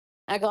involved.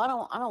 And I go, I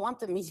don't want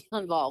the media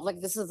involved.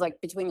 Like this is like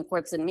between the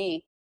courts and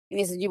me. And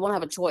he said, you won't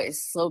have a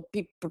choice, so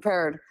be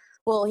prepared.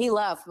 Well, he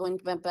left when he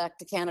went back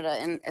to Canada,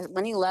 and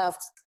when he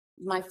left,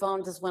 my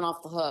phone just went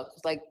off the hook.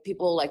 Like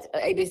people like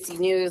ABC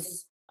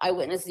News,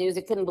 Eyewitness News,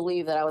 they couldn't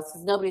believe that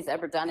nobody's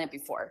ever done it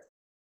before.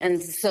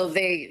 And so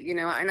they, you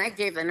know, and I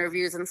gave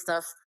interviews and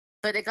stuff,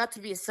 but it got to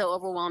be so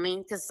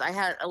overwhelming because I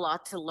had a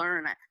lot to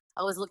learn.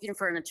 I was looking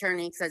for an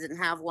attorney because I didn't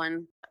have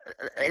one.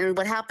 And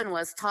what happened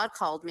was Todd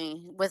called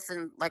me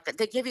within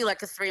they give you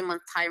like a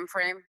 3-month time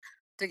frame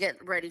to get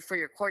ready for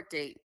your court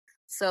date.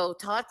 So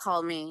Todd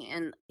called me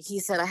and he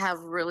said, I have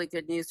really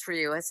good news for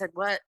you. I said,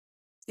 what?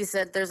 He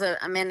said, there's a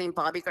man named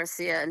Bobby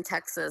Garcia in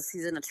Texas.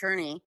 He's an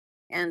attorney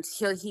and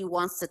he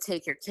wants to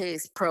take your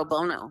case pro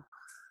bono.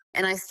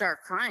 And I start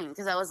crying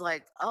because I was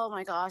like, oh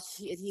my gosh.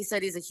 He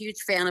said he's a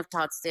huge fan of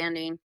Todd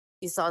Standing.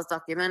 He saw his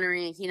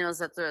documentary. He knows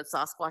that the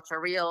Sasquatch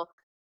are real.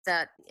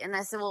 And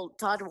I said, well,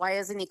 Todd, why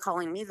isn't he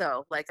calling me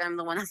though? Like I'm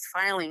the one that's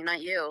filing,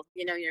 not you.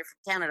 You know, you're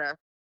from Canada.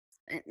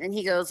 And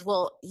he goes,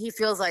 well, he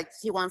feels like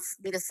he wants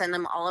me to send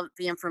him all of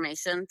the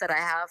information that I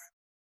have,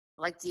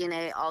 like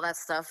DNA, all that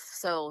stuff.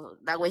 So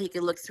that way he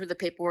can look through the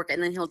paperwork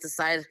and then he'll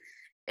decide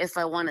if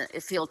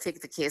he'll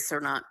take the case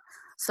or not.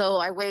 So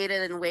I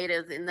waited and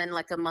waited, and then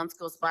like a month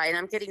goes by, and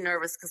I'm getting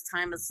nervous because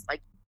time is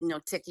like, you know,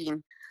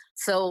 ticking.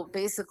 So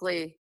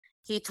basically,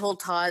 he told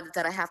Todd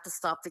that I have to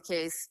stop the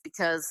case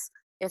because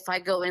if I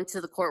go into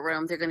the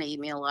courtroom, they're going to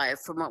eat me alive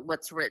from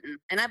what's written.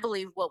 And I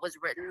believe what was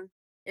written.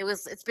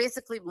 It's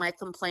basically my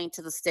complaint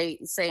to the state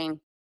and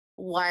saying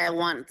why I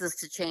want this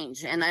to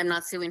change. And I'm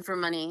not suing for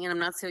money, and I'm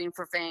not suing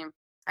for fame.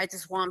 I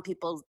just want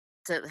people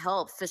to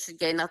help Fish and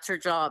Game. That's their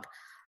job.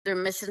 Their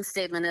mission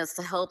statement is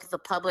to help the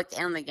public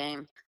and the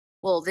game.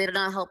 Well, they're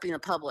not helping the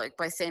public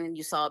by saying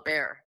you saw a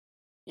bear,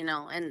 you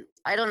know, and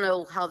I don't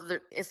know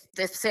if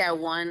they say I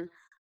won,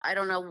 I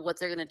don't know what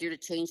they're going to do to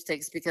change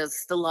things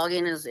because the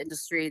logging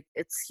industry,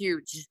 it's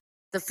huge.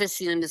 The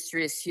fishing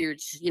industry is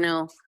huge. You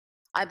know,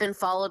 I've been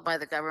followed by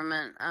the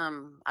government.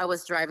 I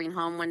was driving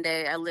home one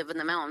day. I live in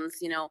the mountains,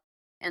 you know,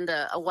 and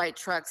a white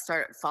truck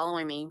started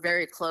following me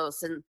very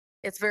close, and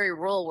it's very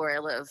rural where I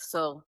live.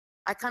 So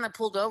I kind of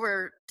pulled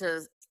over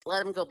to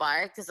let him go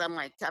by because I'm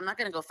like, I'm not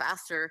going to go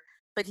faster.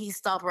 But he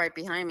stopped right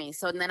behind me.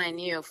 So then I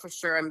knew for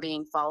sure I'm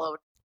being followed.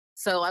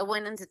 So I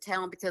went into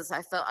town because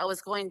I felt I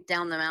was going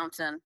down the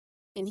mountain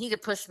and he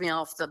could push me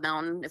off the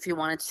mountain if he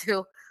wanted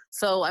to.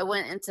 So I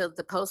went into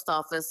the post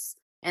office.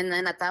 And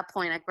then at that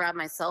point, I grabbed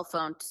my cell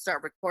phone to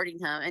start recording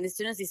him. And as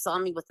soon as he saw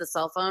me with the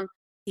cell phone,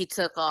 he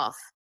took off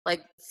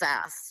like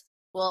fast.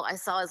 Well, I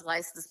saw his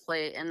license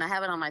plate and I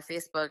have it on my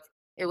Facebook.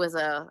 It was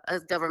a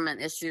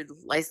government issued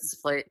license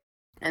plate.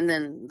 And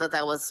then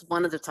that was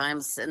one of the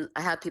times. And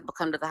I had people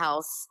come to the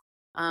house.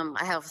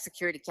 I have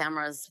security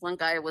cameras. One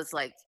guy was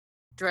like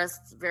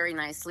dressed very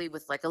nicely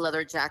with like a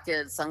leather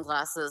jacket,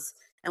 sunglasses.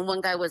 And one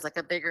guy was like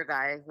a bigger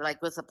guy,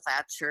 like with a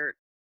plaid shirt,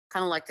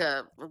 kind of like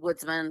a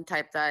woodsman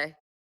type guy.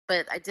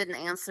 But I didn't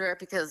answer it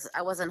because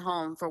I wasn't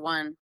home for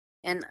one.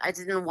 And I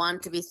didn't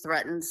want to be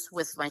threatened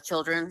with my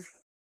children.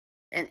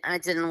 And I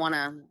didn't want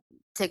to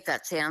take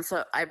that chance.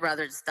 So I'd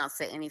rather just not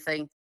say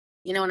anything.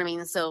 You know what I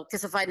mean? So,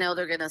 because if I know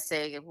they're going to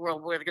say, we're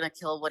going to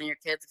kill one of your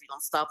kids if you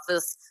don't stop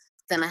this,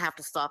 then I have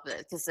to stop it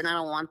because then I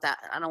don't want that.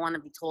 I don't want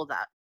to be told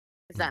that,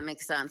 if that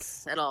makes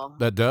sense at all.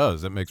 That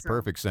does. That makes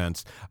perfect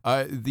sense.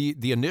 The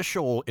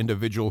initial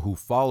individual who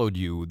followed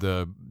you,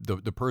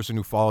 the person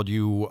who followed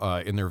you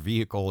in their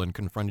vehicle and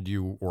confronted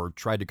you or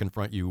tried to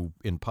confront you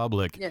in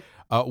public,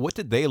 what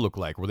did they look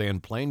like? Were they in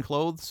plain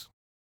clothes?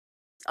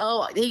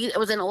 Oh, it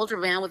was an older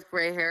man with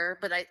gray hair,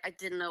 but I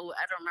didn't know.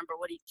 I don't remember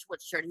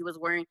what shirt he was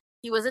wearing.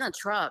 He was in a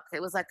truck.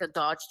 It was like a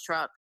Dodge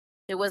truck.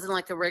 It wasn't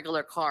like a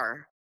regular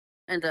car,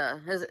 and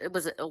it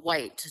was a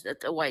white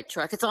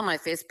truck. It's on my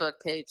Facebook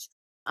page.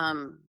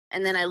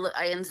 And then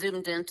I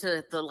zoomed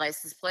into the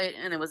license plate,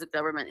 and it was a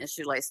government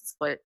issued license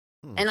plate.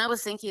 Hmm. And I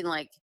was thinking,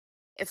 like,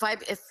 if I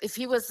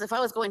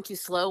was going too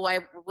slow, why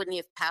wouldn't he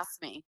have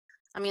passed me?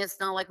 I mean, it's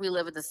not like we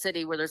live in the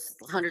city where there's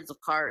hundreds of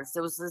cars.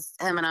 There was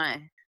just him and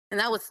I. And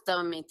that was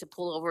dumb of me to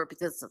pull over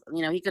because,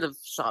 he could have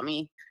shot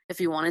me if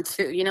he wanted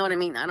to. You know what I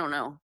mean? I don't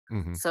know.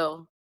 Mhm.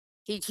 So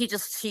he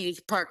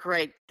parked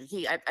right.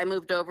 I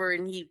moved over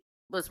and he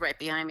was right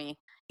behind me.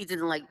 He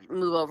didn't like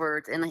move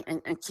over and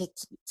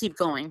keep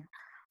going.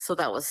 So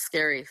that was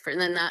scary.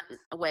 And then that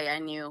way I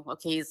knew,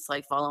 okay, he's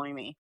like following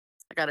me.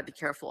 I got to be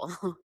careful.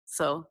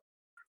 So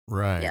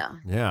Right. yeah,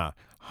 Yeah.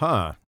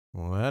 Huh.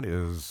 Well, that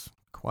is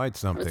quite it's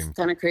something.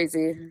 kind of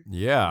crazy.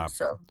 Yeah.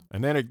 So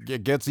And then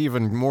it gets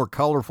even more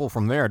colorful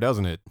from there,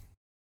 doesn't it?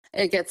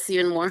 it gets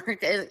even more.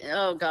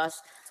 Oh gosh.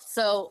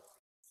 So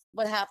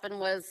what happened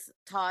was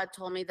Todd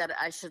told me that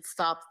I should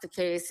stop the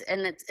case,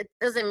 and it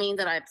doesn't mean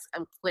that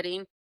I'm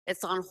quitting.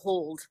 It's on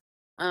hold.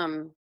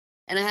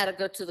 And I had to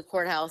go to the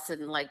courthouse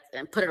and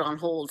put it on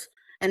hold.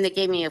 And they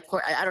gave me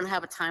I don't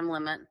have a time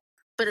limit,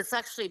 but it's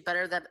actually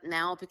better that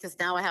now because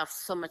now I have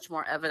so much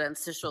more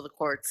evidence to show the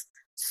courts.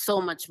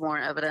 So much more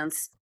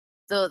evidence.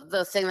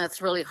 The thing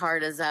that's really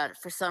hard is that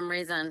for some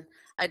reason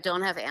I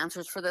don't have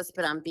answers for this,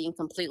 but I'm being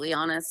completely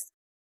honest.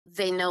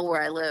 They know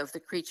where I live. The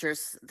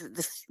creatures.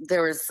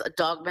 There was a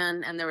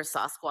dogman and there was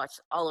Sasquatch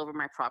all over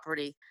my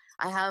property.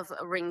 I have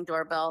a Ring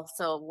doorbell.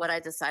 So what I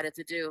decided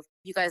to do,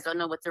 you guys don't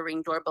know what the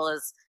Ring doorbell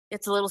is.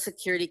 It's a little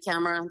security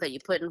camera that you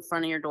put in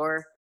front of your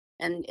door,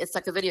 and it's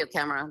like a video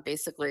camera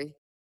basically,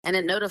 and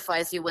it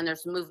notifies you when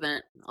there's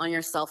movement on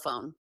your cell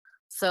phone.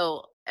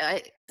 So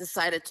I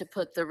decided to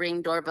put the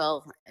Ring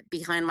doorbell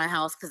behind my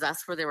house because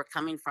that's where they were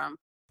coming from,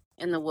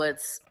 in the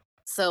woods.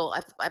 So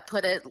I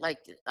put it like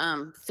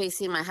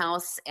facing my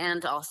house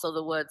and also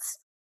the woods.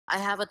 I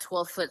have a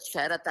 12-foot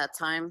shed at that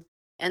time,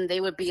 and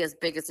they would be as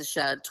big as a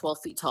shed, 12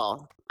 feet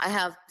tall. I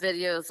have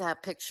videos, I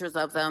have pictures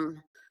of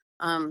them.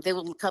 They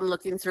would come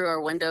looking through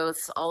our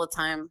windows all the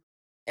time.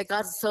 It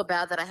got so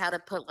bad that I had to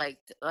put like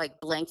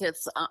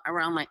blankets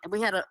around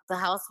the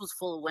house was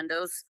full of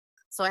windows,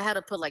 so I had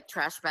to put like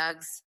trash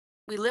bags.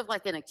 We lived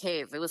like in a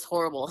cave. It was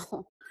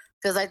horrible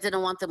because I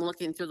didn't want them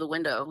looking through the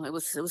window. It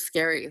was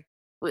scary.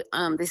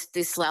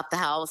 They slapped the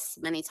house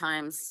many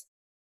times.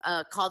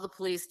 Called the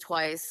police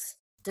twice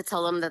to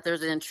tell them that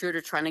there's an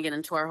intruder trying to get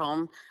into our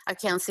home. I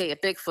can't say a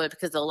Bigfoot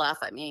because they'll laugh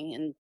at me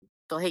and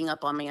they'll hang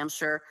up on me, I'm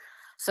sure.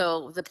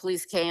 So the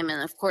police came,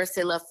 and of course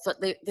they left.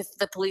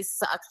 The police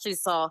actually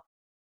saw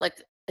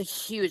like a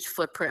huge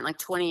footprint, like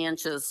 20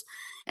 inches,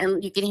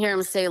 and you can hear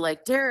him say,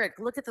 like, "Derek,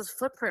 look at this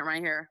footprint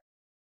right here."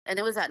 And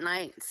it was at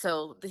night,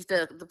 so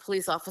the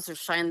police officers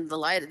shined the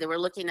light. They were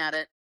looking at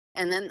it,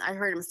 and then I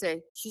heard him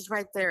say, "She's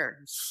right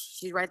there.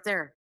 She's right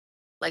there."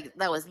 Like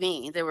that was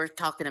me. They were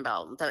talking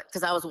about that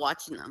because I was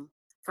watching them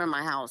from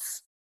my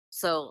house.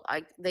 So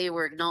they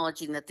were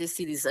acknowledging that they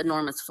see these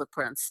enormous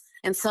footprints,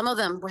 and some of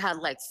them had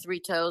like 3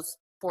 toes,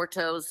 4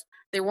 toes.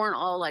 They weren't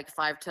all like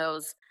 5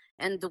 toes.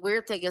 And the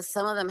weird thing is,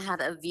 some of them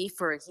had a V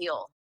for a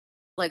heel,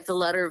 like the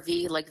letter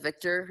V, like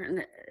Victor,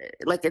 and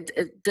like it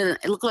didn't.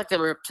 It looked like a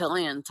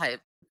reptilian type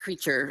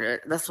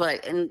creature. That's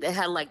what and they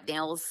had like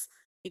nails.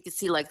 You could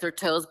see like their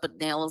toes, but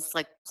nails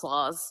like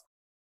claws.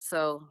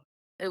 So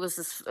it was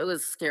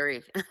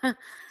scary.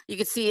 You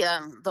could see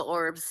the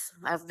orbs.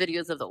 I have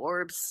videos of the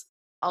orbs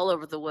all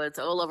over the woods,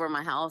 all over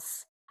my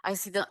house. I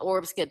see the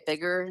orbs get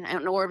bigger,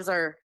 and orbs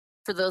are,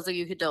 for those of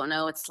you who don't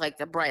know, it's like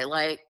a bright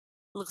light.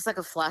 It looks like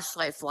a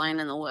flashlight flying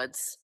in the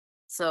woods.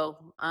 So,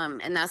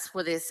 and that's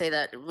where they say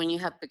that when you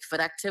have Bigfoot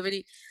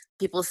activity,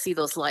 people see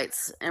those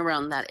lights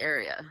around that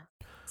area.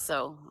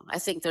 So I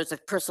think there's a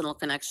personal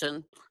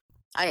connection,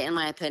 in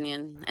my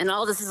opinion. And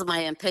all this is my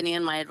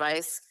opinion, my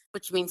advice,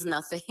 which means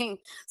nothing.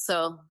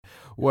 So,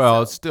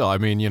 Well, so still, I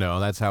mean,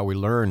 that's how we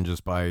learn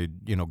just by,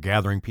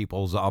 gathering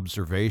people's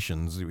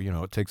observations.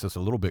 It takes us a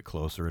little bit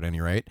closer at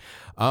any rate.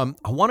 I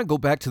want to go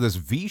back to this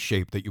V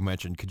shape that you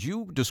mentioned. Could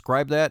you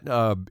describe that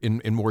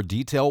in more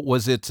detail?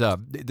 Was it,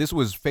 this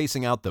was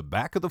facing out the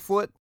back of the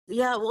foot?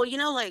 yeah, well,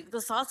 like the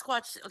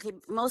Sasquatch, okay,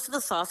 most of the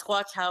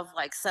Sasquatch have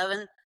like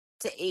 7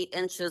 to 8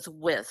 inches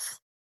width,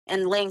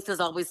 and length is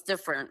always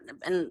different.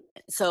 And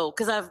so,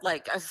 because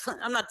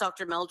I'm not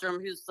Dr. Meldrum,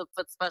 who's the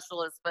foot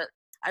specialist, but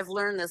I've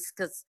learned this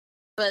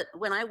but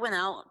when I went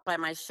out by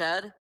my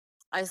shed,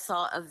 I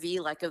saw a V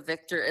like a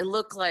Victor. It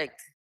looked like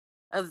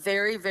a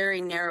very,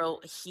 very narrow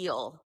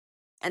heel.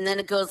 And then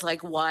it goes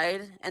like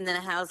wide, and then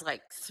it has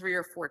like 3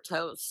 or 4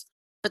 toes.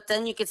 But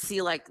then you could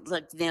see like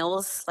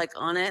nails like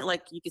on it,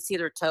 like you could see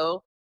their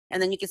toe,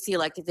 and then you could see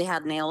like if they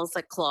had nails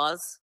like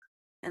claws.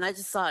 And I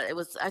just thought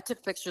I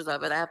took pictures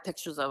of it. I have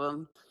pictures of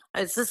them.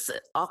 It's just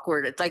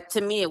awkward. It's like,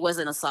 to me, it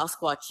wasn't a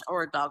Sasquatch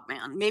or a dog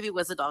man. Maybe it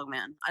was a dog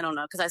man. I don't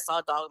know, because I saw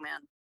a dog man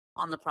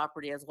on the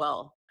property as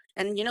well.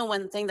 And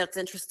one thing that's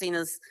interesting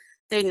is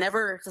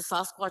the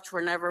Sasquatch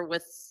were never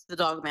with the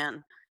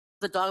Dogman.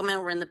 The Dogman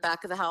were in the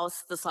back of the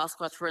house. The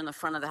Sasquatch were in the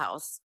front of the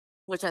house,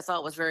 which I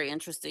thought was very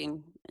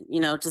interesting,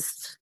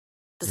 just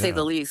to say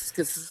the Yeah. least,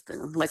 because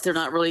like they're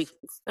not really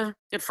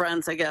good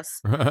friends, I guess.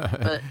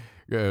 But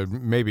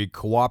Maybe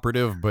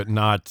cooperative, but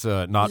not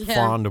yeah,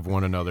 fond of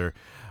one another.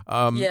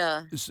 Um,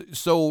 yeah.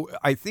 so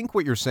I think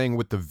what you're saying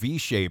with the V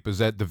shape is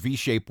that the V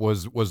shape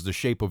was the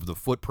shape of the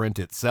footprint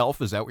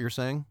itself. Is that what you're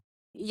saying?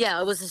 Yeah,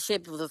 it was the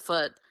shape of the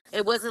foot.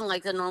 It wasn't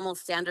like a normal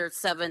standard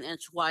 7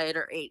 inch wide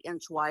or 8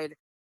 inch wide.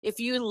 If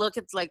you look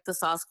at like the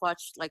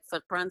Sasquatch like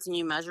footprints and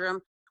you measure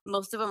them,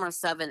 most of them are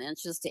 7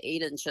 inches to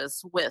 8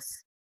 inches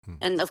width. Hmm.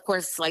 And of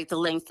course, like the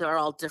length are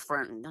all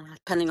different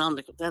depending on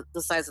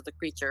the size of the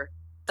creature.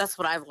 That's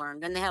what I've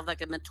learned. And they have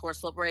like a mid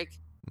torso break,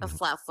 a Mhm.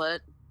 flat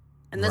foot.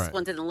 And this Right.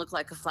 one didn't look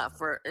like a flat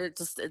foot. It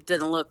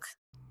didn't look.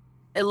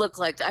 It looked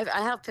like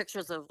I have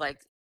pictures of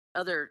like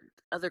other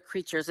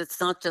creatures. It's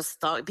not just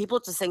dog. People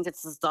just think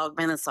it's this dog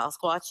man and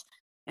Sasquatch,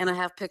 and I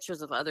have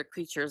pictures of other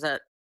creatures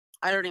that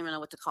I don't even know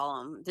what to call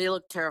them. They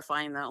look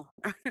terrifying though,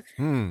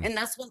 Hmm. and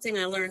that's one thing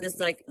I learned is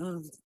like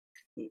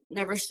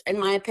never, in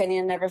my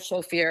opinion, never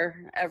show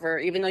fear ever,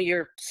 even though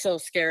you're so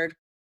scared.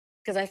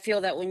 Because I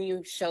feel that when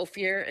you show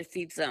fear, it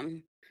feeds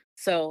them.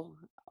 So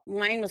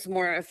mine was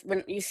more if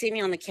when you see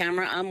me on the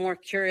camera, I'm more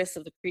curious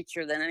of the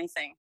creature than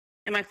anything.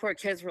 And my poor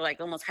kids were like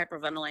almost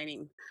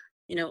hyperventilating,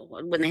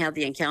 when they had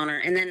the encounter.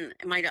 And then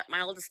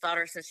my oldest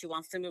daughter says she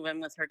wants to move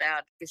in with her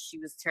dad because she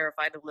was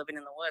terrified of living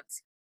in the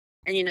woods.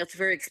 And it's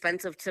very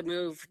expensive to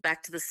move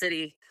back to the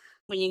city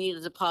when you need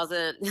a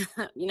deposit.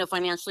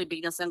 Financially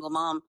being a single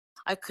mom,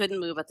 I couldn't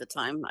move at the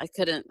time. I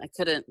couldn't.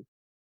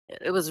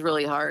 It was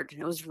really hard.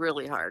 It was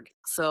really hard.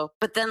 So,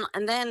 but then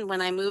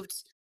when I moved,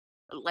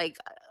 like,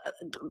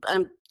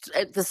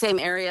 at the same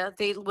area,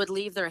 they would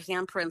leave their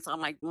handprints on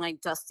my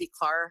dusty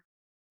car,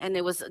 and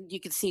you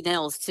could see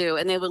nails too,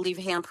 and they would leave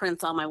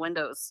handprints on my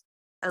windows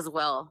as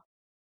well.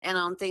 And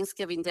on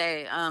Thanksgiving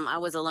Day, I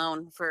was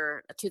alone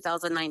for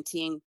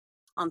 2019.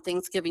 On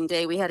Thanksgiving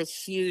Day, we had a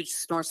huge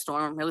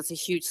snowstorm. It was a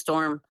huge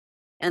storm,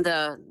 and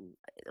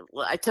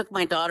I took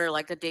my daughter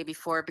like the day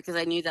before because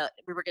I knew that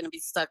we were going to be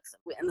stuck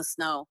in the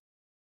snow.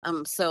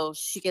 So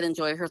she could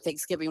enjoy her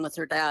Thanksgiving with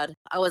her dad.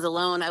 I was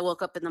alone. I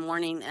woke up in the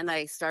morning and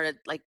I started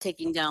like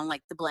taking down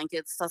like the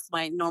blankets. That's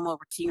my normal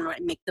routine,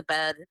 right? Make the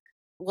bed.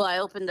 Well, I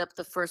opened up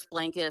the first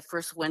blanket,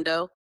 first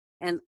window,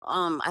 and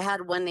I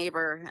had one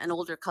neighbor, an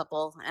older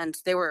couple, and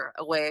they were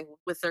away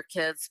with their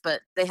kids,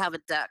 but they have a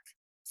deck.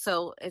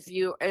 So if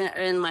you are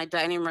in my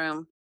dining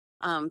room,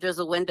 there's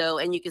a window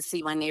and you can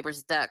see my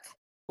neighbor's deck.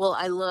 Well,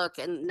 I look,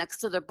 and next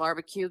to their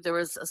barbecue, there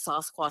was a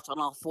Sasquatch on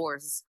all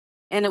fours,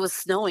 and it was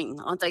snowing.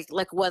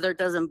 Like weather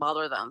doesn't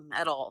bother them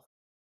at all.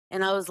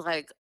 And I was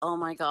like, oh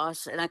my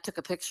gosh. And I took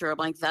a picture. I'm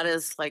like, that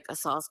is like a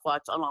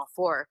Sasquatch on all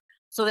four.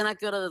 So then I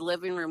go to the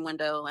living room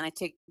window and I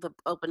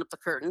open up the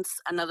curtains,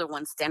 another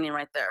one standing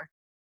right there,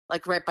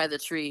 like right by the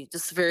tree,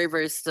 just very,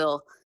 very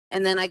still.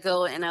 And then I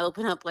go and I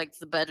open up like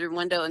the bedroom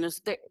window, and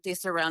they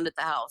surrounded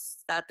the house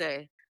that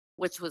day,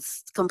 which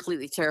was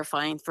completely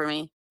terrifying for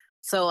me.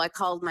 So I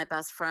called my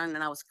best friend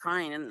and I was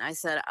crying and I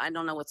said, I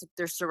don't know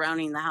they're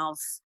surrounding the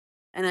house.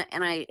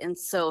 And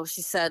so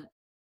she said,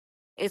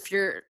 if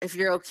you're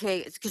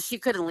okay, because she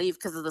couldn't leave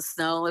because of the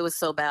snow. It was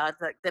so bad.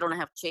 Like they don't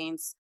have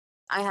chains.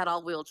 I had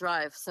all-wheel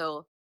drive.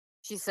 So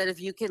she said,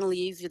 if you can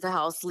leave the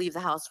house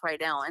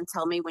right now and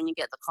tell me when you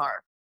get the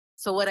car.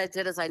 So what I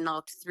did is I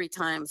knocked 3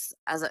 times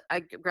as I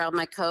grabbed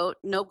my coat,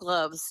 no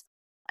gloves,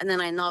 and then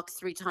I knocked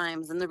 3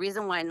 times. And the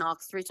reason why I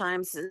knocked 3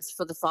 times is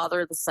for the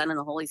Father, the Son, and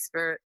the Holy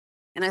Spirit.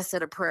 And I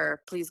said a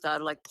prayer, please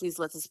God, like please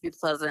let this be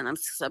pleasant. I'm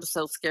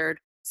so scared.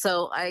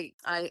 So I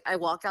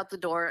walk out the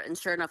door, and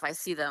sure enough, I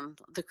see them,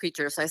 the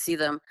creatures. I see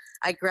them.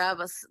 I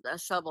grab a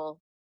shovel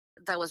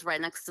that was right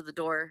next to the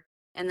door,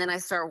 and then I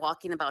start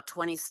walking about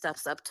 20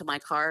 steps up to my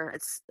car.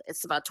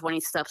 It's about 20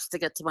 steps to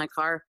get to my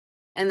car,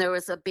 and there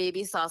was a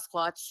baby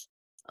Sasquatch,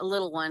 a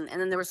little one, and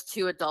then there was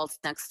 2 adults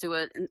next to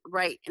it,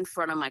 right in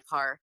front of my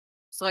car.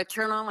 So I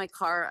turn on my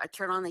car, I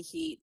turn on the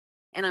heat,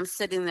 and I'm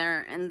sitting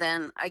there, and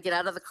then I get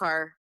out of the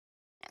car,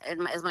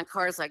 and as my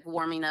car is like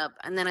warming up,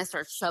 and then I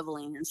start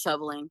shoveling and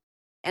shoveling,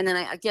 and then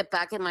I get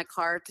back in my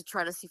car to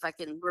try to see if I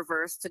can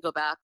reverse to go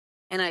back,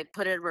 and I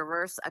put it in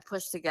reverse. I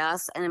push the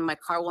gas, and then my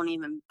car won't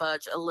even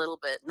budge a little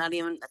bit, not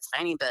even a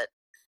tiny bit,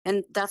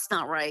 and that's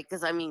not right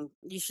because I mean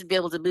you should be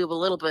able to move a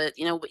little bit,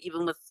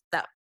 even with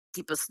that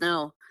deep of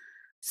snow.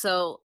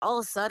 So all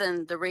of a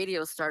sudden the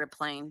radio started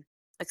playing,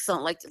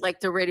 like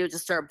the radio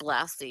just started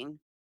blasting,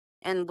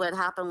 and what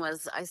happened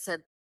was I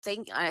said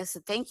thank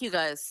you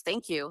guys,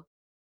 thank you.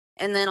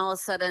 And then all of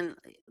a sudden,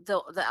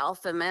 the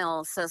alpha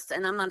male says,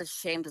 and I'm not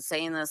ashamed of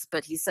saying this,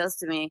 but he says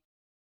to me,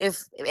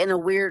 if in a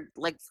weird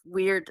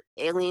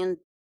alien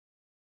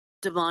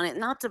demonic,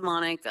 not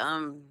demonic,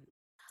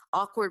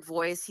 awkward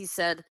voice, he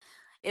said,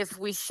 if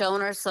we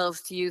shown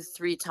ourselves to you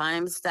 3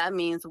 times, that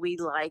means we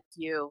like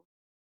you.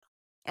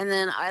 And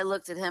then I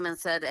looked at him and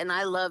said, and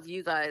I love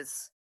you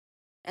guys.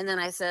 And then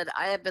I said,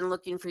 I have been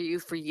looking for you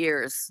for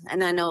years,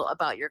 and I know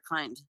about your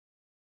kind.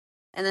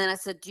 And then I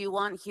said, "Do you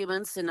want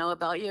humans to know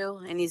about you?"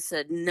 And he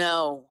said,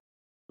 "No."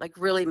 Like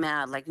really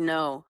mad, like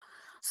no.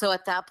 So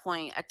at that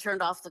point, I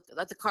turned off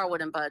the car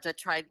wouldn't budge. I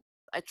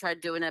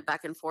tried doing it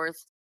back and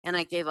forth and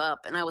I gave up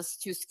and I was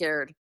too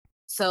scared.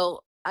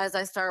 So as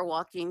I started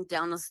walking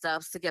down the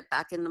steps to get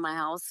back into my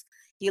house,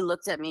 he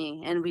looked at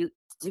me and we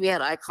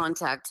had eye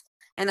contact.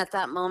 And at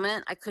that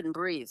moment, I couldn't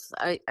breathe.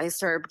 I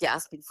started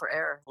gasping for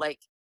air. Like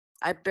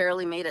I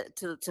barely made it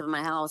to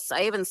my house.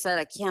 I even said,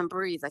 "I can't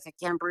breathe. Like I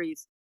can't breathe."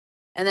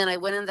 And then I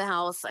went in the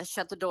house, I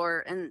shut the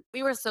door, and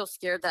we were so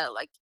scared that,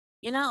 like,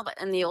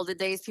 but in the older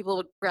days, people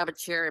would grab a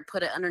chair and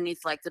put it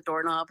underneath like the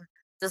doorknob,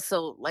 just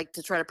so, like,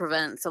 to try to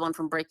prevent someone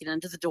from breaking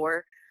into the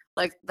door.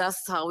 Like,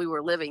 that's how we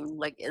were living,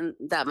 like, in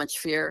that much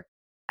fear.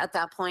 At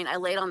that point, I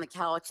laid on the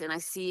couch and I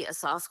see a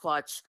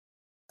Sasquatch.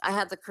 I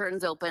had the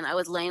curtains open. I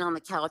was laying on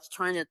the couch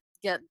trying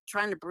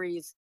to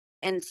breathe.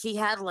 And he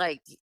had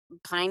like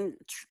pine,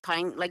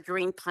 like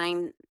green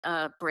pine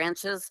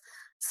branches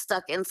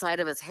stuck inside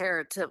of his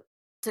hair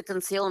to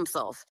conceal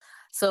himself.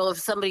 So if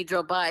somebody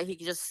drove by, he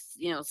could just,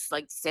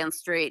 like stand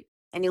straight.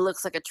 And he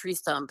looks like a tree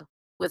stump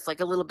with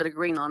like a little bit of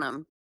green on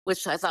him,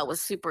 which I thought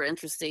was super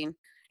interesting.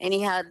 And he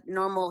had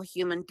normal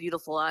human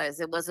beautiful eyes.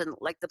 It wasn't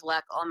like the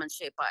black almond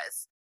shaped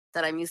eyes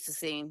that I'm used to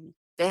seeing.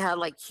 They had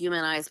like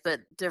human eyes,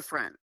 but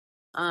different.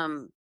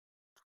 Um,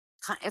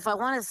 if I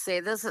want to say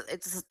this,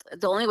 it's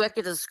the only way I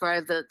could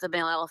describe the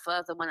male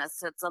alpha, the one that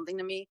said something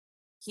to me.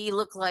 He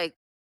looked like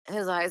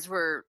his eyes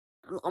were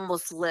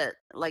almost lit,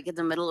 like in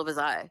the middle of his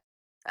eye.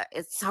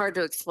 It's hard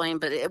to explain,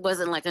 but it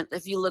wasn't like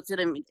if you looked at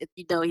him,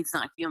 you know he's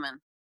not human.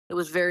 It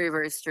was very,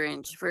 very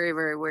strange, very,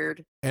 very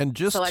weird. And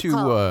So just I to,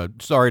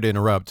 called. sorry to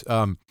interrupt,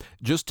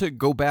 just to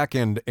go back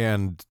and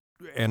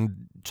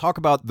talk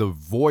about the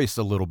voice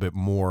a little bit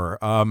more.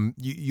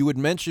 You had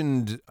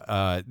mentioned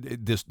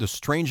the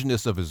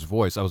strangeness of his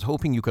voice. I was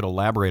hoping you could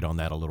elaborate on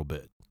that a little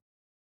bit.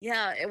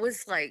 Yeah, it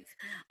was like,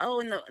 oh,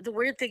 and the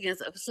weird thing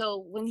is, so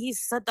when he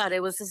said that,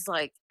 it was just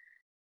like,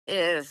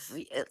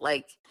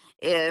 like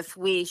if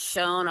we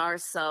shown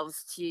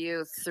ourselves to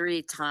you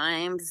 3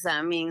 times,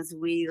 that means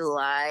we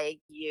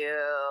like you,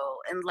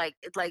 and like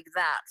it like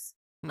that,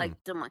 Hmm. like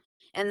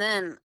and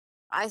then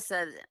I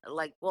said,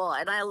 like, well,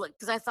 and I looked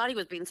because I thought he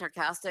was being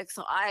sarcastic,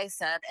 so I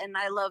said, and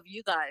I love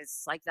you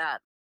guys, like that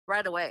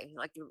right away,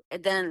 like,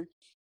 and then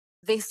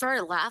they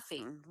started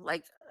laughing,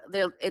 like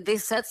they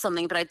said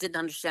something, but I didn't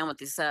understand what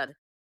they said.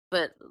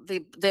 But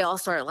they all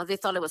started they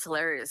thought it was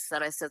hilarious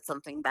that I said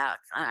something back.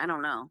 I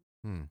don't know.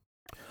 Hmm.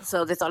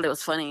 So they thought it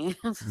was funny.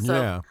 So,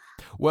 Yeah.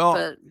 Well,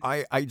 but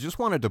I just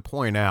wanted to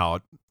point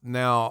out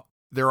now,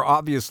 there are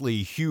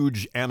obviously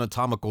huge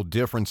anatomical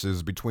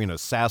differences between a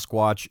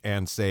Sasquatch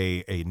and,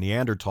 say, a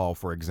Neanderthal,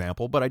 for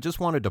example, but I just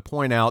wanted to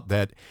point out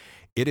that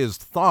it is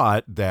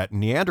thought that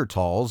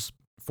Neanderthals,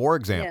 for yeah.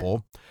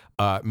 example,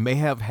 may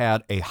have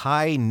had a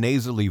high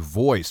nasally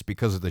voice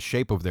because of the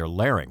shape of their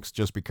larynx,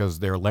 just because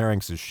their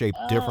larynx is shaped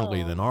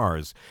differently Oh, than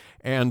ours.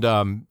 And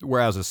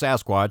whereas a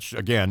Sasquatch,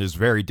 again, is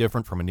very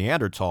different from a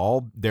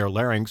Neanderthal, their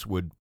larynx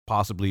would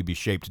possibly be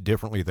shaped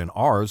differently than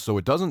ours. So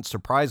it doesn't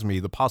surprise me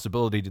the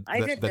possibility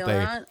I didn't know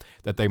that.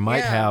 that they might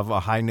Yeah, have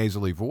a high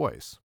nasally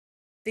voice.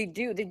 they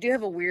do. They do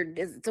have a weird.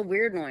 It's a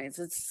weird noise.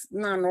 It's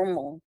not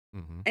normal.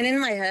 Hmm. And in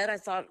my head, I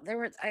thought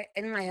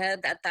in my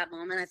head at that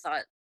moment, I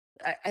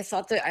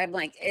thought that I'm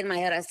like in my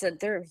head, I said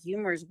their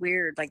humor is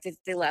weird. Like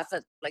they laugh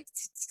at like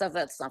stuff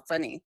that's not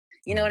funny.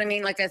 You know what I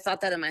mean? Like I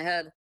thought that in my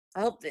head. I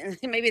hope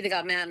maybe they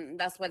got mad and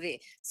that's why they.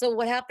 So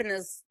what happened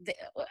is,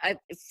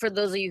 for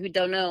those of you who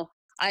don't know,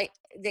 I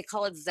they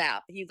call it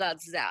zap. You got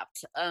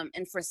zapped,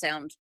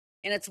 infrasound,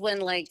 and it's when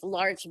like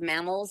large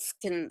mammals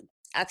can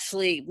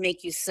actually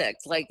make you sick,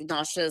 like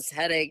nauseous,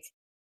 headache,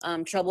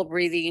 trouble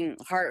breathing,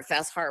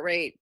 fast heart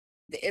rate.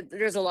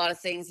 There's a lot of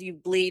things you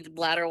bleed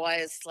bladder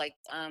wise, like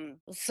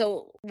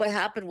so what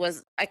happened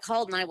was I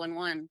called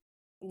 911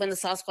 when the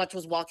Sasquatch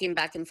was walking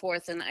back and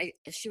forth, and I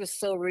she was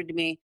so rude to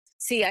me.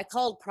 See, I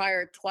called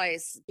prior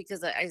twice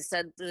because I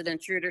said there's an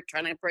intruder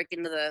trying to break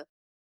into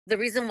the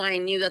reason why I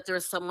knew that there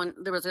was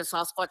a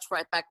Sasquatch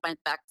right back my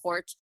back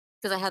porch,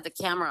 because I had the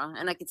camera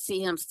and I could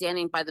see him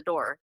standing by the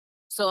door.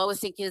 So I was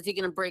thinking, is he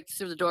gonna break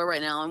through the door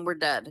right now and we're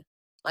dead?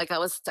 Like I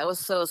was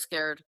so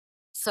scared.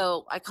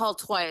 So I called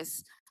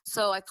twice.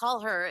 So I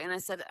call her and I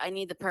said, I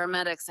need the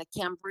paramedics. I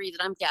can't breathe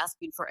and I'm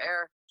gasping for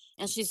air.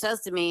 And she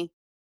says to me,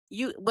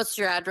 what's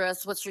your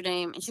address? What's your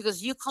name? And she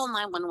goes, you call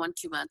 911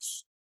 too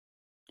much.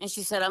 And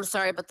she said, I'm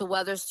sorry, but the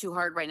weather's too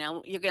hard right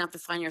now. You're gonna have to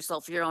find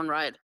yourself your own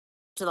ride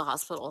to the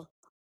hospital.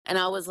 And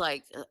I was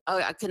like, oh,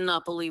 I could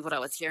not believe what I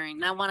was hearing.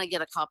 And I want to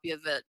get a copy of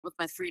it with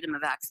my freedom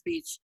of act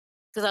speech.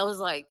 Because I was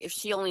like, if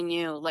she only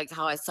knew like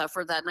how I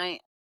suffered that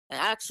night. I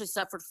actually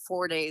suffered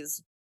 4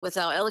 days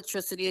without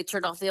electricity. They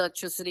turned off the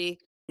electricity,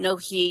 no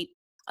heat,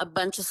 a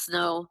bunch of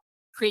snow,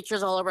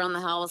 creatures all around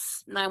the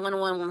house.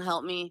 911 won't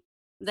help me.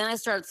 Then I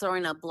started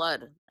throwing up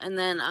blood. And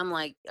then I'm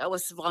like, I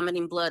was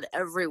vomiting blood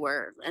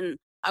everywhere. And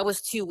I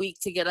was too weak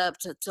to get up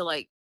to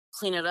like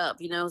clean it up,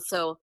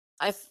 So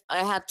I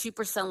had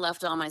 2%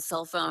 left on my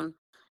cell phone,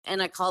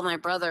 and I called my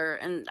brother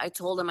and I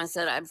told him, I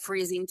said, I'm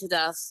freezing to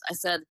death. I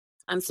said,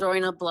 I'm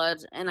throwing up blood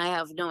and I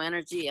have no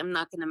energy. I'm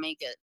not going to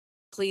make it.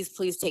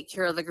 Please take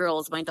care of the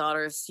girls, my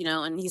daughters, you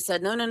know. And he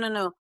said, no, no, no,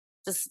 no.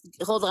 Just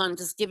hold on.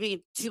 Just give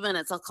me 2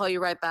 minutes. I'll call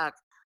you right back.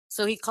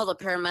 So he called the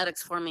paramedics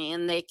for me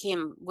and they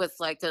came with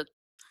like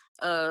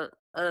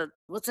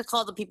what's it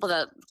called? The people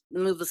that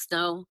move the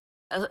snow,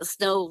 a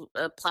snow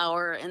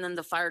plower. And then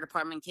the fire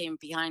department came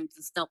behind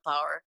the snow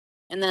plower.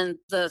 And then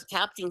the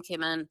captain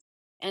came in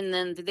and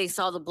then they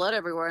saw the blood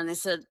everywhere and they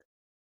said,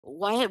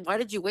 why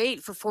did you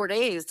wait for 4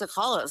 days to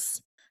call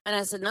us? And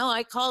I said, no,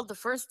 I called the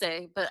first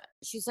day, but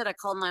she said I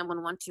called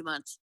 911 too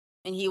much.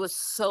 And he was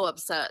so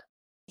upset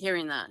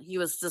hearing that. He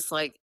was just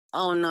like,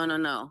 oh, no, no,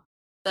 no.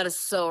 That is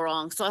so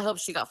wrong. So I hope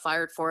she got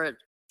fired for it.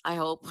 I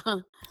hope.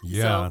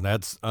 Yeah, So,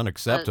 that's but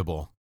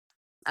unacceptable.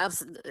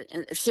 absolutely,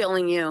 she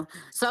only knew.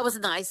 So I was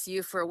in the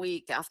ICU for a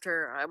week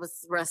after I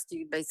was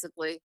rescued,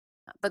 basically.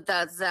 But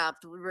that zap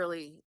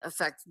really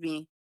affected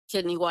me,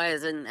 kidney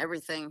wise and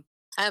everything.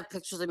 I have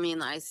pictures of me in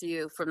the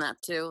ICU from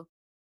that too.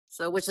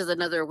 So, which is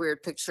another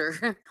weird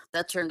picture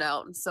that turned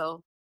out.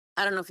 So,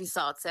 I don't know if you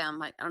saw it, Sam.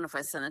 I don't know if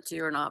I sent it to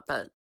you or not,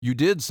 but You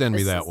did send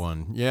me it's that just,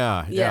 one.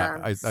 Yeah, yeah.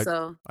 yeah. I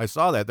So, I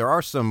saw that. There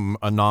are some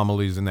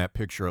anomalies in that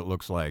picture, it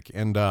looks like.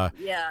 yeah,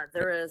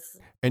 there is.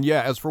 And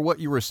yeah, as for what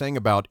you were saying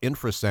about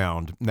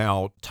infrasound,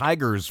 now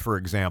tigers, for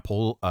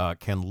example,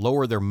 can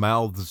lower their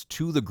mouths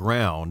to the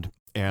ground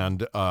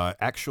and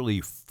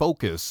actually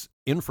focus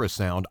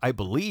infrasound, I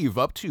believe,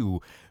 up to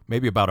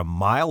maybe about a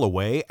mile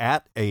away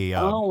at a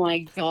Oh my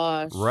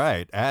gosh.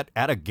 right at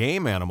a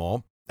game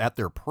animal, at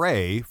their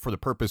prey, for the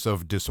purpose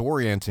of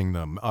disorienting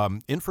them.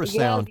 Yes,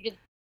 Infrasound,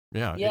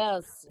 yeah,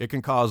 yes. it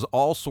can cause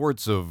all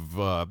sorts of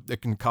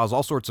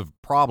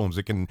problems.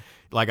 It can,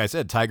 like I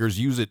said, tigers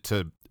use it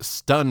to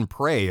stun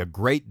prey a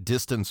great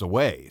distance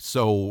away.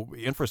 So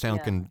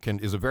infrasound Yeah. can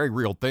is a very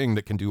real thing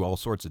that can do all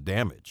sorts of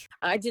damage.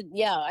 I did,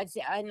 yeah,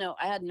 I know.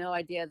 I had no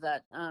idea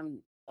that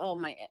oh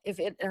my, if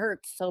it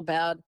hurts so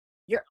bad,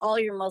 your all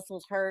your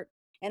muscles hurt.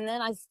 And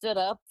then I stood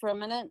up for a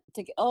minute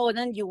to oh, and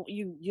then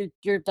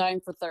you're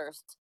dying for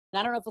thirst. And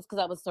I don't know if it's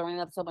because I was throwing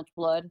up so much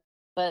blood,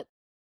 but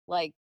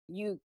like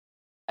you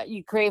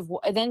crave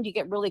and then you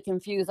get really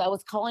confused. I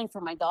was calling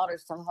for my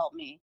daughters to help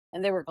me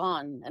and they were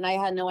gone and I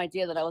had no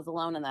idea that I was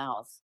alone in the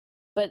house.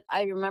 But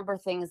I remember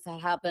things that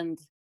happened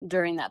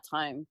during that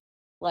time.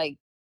 Like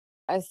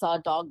I saw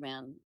a dog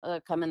man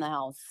come in the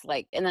house,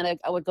 like, and then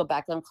I would go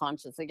back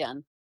unconscious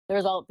again.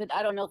 There's all, but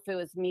I don't know if it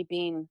was me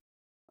being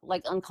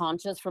like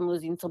unconscious from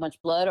losing so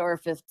much blood, or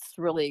if it's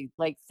really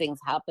like things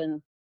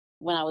happen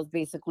when I was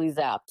basically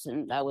zapped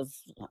and I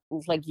was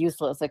like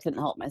useless. I couldn't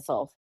help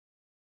myself.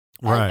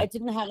 I Right.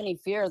 didn't have any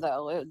fear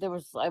though.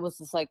 I was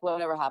just like,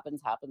 whatever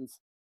happens, happens.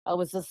 I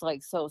was just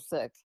like so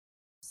sick.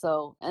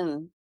 So,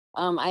 and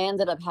I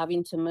ended up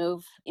having to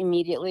move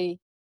immediately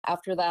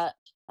after that.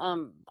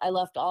 I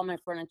left all my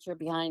furniture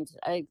behind.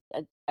 I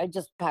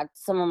just packed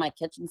some of my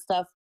kitchen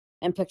stuff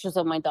and pictures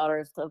of my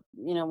daughters, of,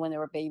 you know, when they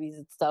were babies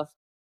and stuff.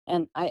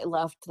 And I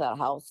left that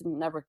house and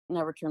never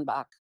turned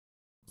back.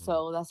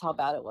 So that's how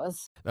bad it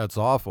was. That's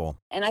awful.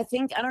 And I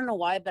think, I don't know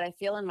why, but I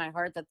feel in my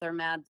heart that they're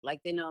mad.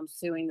 Like they know I'm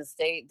suing the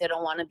state. They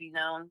don't want to be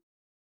known.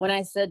 When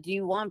I said, do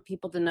you want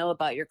people to know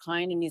about your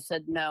kind? And you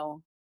said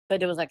no,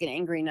 but it was like an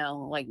angry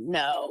no, like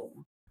no.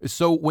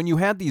 So when you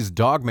had these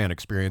dogman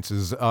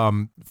experiences,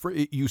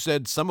 you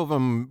said some of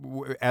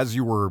them, as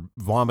you were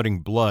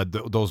vomiting blood,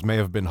 those may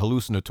have been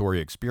hallucinatory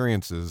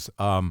experiences.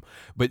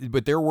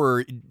 But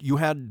you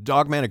had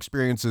dogman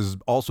experiences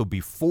also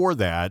before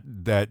that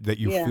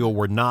you Yeah. feel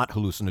were not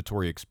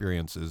hallucinatory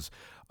experiences.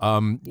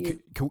 Yeah.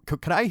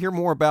 Could I hear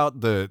more about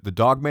the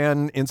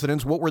dogman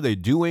incidents? What were they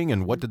doing,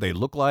 and what did they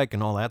look like,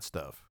 and all that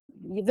stuff?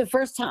 The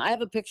first time I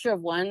have a picture of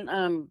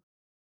one,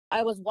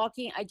 I was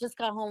walking, I just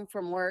got home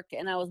from work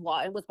and I was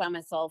by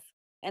myself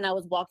and I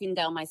was walking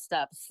down my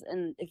steps.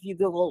 And if you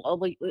Google, oh,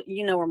 well,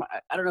 you know, where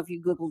I don't know if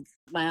you Googled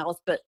my house,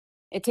 but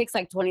it takes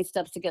like 20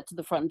 steps to get to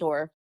the front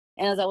door.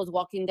 And as I was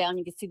walking down,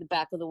 you could see the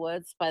back of the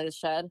woods by the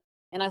shed.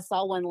 And I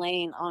saw one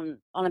laying on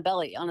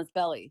his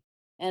belly.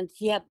 And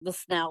he had the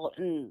snout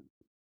and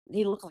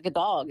he looked like a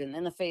dog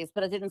in the face,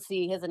 but I didn't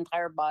see his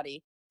entire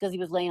body because he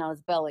was laying on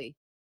his belly.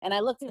 And I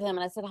looked at him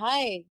and I said,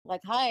 hi,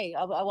 like, hi.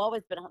 I've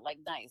always been like,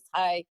 nice,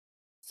 hi.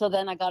 So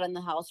then I got in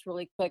the house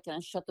really quick and I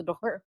shut the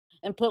door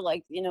and put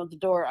like, you know, the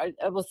door. I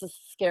was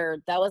just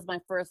scared. That was my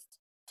first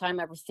time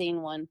ever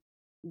seeing one.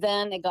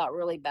 Then it got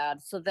really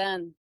bad. So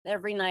then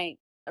every night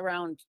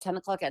around 10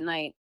 o'clock at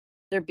night,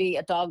 there'd be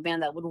a dog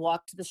man that would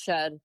walk to the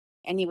shed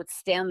and he would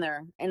stand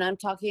there. And I'm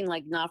talking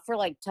like not for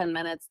like 10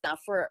 minutes, not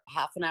for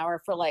half an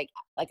hour, for like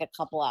a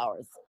couple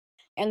hours.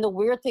 And the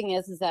weird thing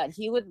is that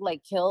he would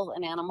like kill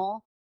an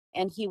animal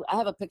and I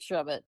have a picture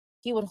of it.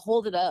 He would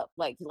hold it up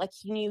like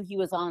he knew he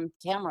was on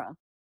camera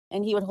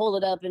and he would hold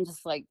it up and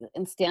just like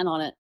and stand on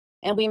it.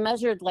 And we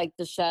measured like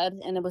the shed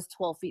and it was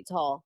 12 feet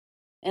tall.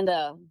 And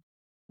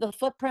the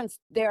footprints,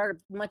 they are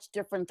much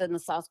different than the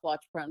Sasquatch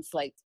prints.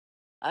 Like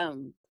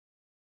um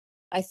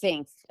I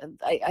think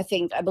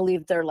I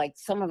believe they're like,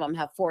 some of them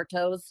have 4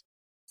 toes,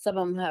 some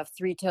of them have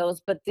 3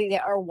 toes, but they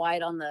are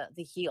wide on the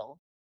heel.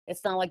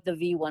 It's not like the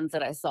V ones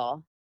that I saw.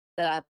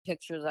 that I have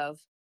pictures of.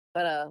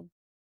 But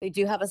they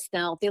do have a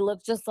snout. They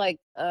look just like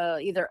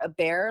either a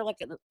bear, like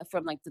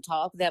from like the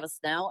top. They have a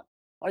snout,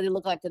 or they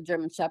look like a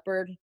German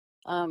Shepherd.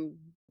 Um,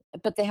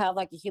 but they have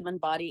like a human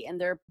body, and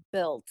they're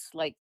built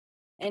like,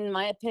 in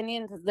my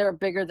opinion, they're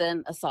bigger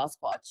than a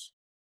Sasquatch,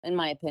 in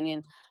my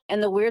opinion.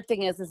 And the weird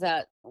thing is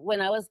that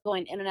when I was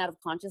going in and out of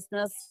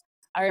consciousness,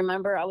 I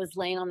remember I was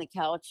laying on the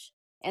couch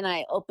and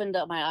I opened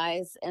up my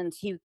eyes, and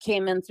he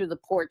came in through the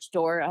porch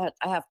door.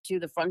 I have two,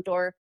 the front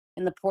door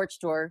and the porch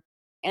door.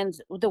 And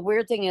the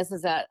weird thing is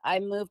that I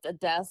moved a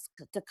desk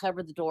to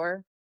cover the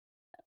door,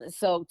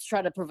 so to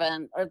try to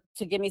prevent or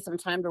to give me some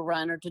time to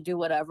run or to do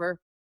whatever.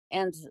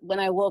 And when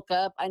I woke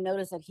up, I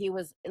noticed that he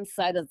was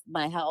inside of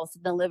my house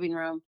in the living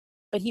room,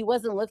 but he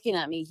wasn't looking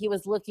at me. He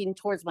was looking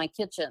towards my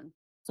kitchen.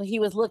 So he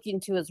was looking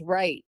to his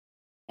right.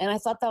 And I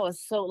thought that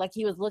was so, like,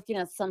 he was looking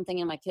at something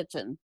in my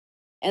kitchen.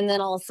 And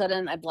then all of a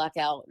sudden I black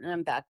out and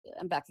I'm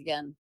back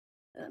again,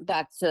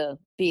 back to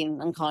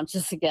being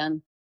unconscious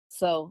again.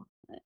 So,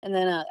 and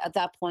then at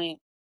that point,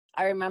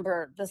 I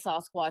remember the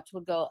Sasquatch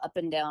would go up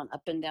and down,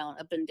 up and down,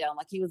 up and down,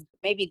 like he was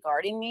maybe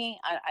guarding me.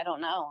 I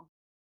don't know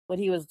what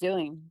he was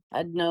doing. I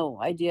had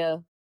no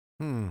idea.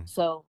 Hmm.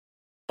 So,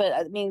 but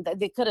I mean,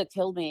 they could have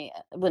killed me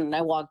when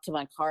I walked to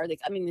my car.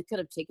 I mean, they could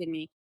have taken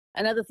me.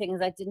 Another thing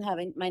is I didn't have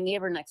my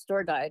neighbor next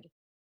door died.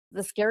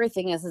 The scary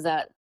thing is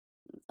that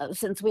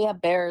since we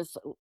have bears,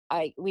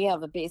 we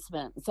have a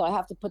basement, so I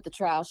have to put the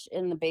trash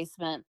in the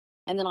basement,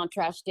 and then on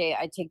trash day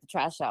I take the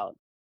trash out.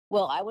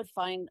 Well, I would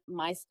find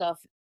my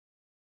stuff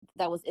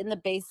that was in the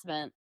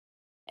basement,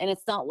 and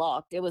it's not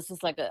locked. It was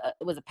just like it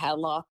was a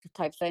padlock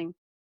type thing.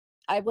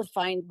 I would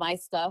find my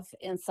stuff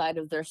inside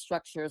of their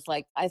structures.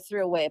 Like I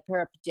threw away a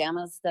pair of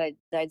pajamas that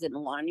I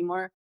didn't want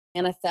anymore,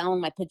 and I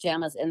found my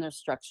pajamas in their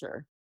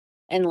structure,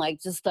 and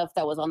like just stuff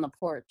that was on the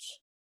porch.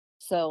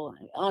 So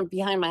on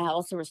behind my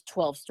house there was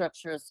 12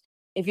 structures.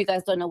 If you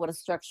guys don't know what a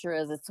structure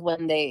is, it's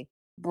when they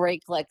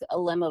break like a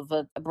limb of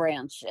a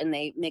branch and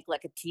they make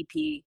like a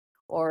teepee,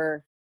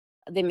 or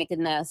they make a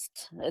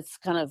nest. It's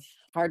kind of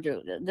hard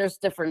to. There's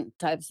different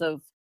types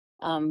of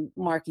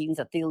markings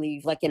that they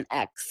leave, like an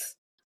X,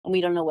 and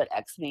we don't know what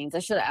X means. I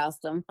should have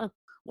asked them,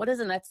 what does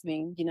an X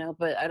mean?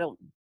 But I don't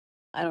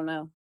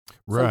know.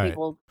 Some Right.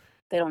 people,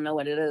 they don't know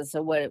what it is,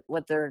 so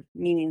what their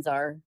meanings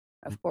are,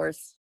 of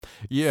course.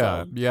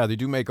 Yeah, So yeah, they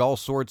do make all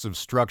sorts of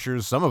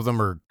structures. Some of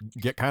them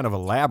get kind of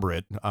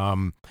elaborate.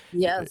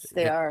 yes,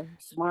 they eh, are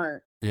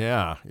smart.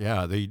 yeah,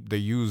 yeah, they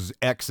use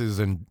X's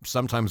in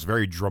sometimes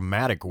very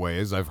dramatic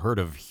ways. I've heard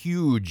of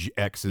huge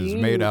X's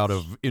made out Huge,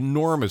 of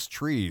enormous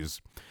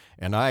trees.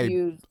 And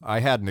huge. I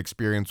had an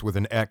experience with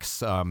an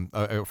X.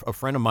 A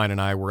friend of mine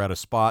and I were at a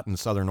spot in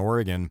Southern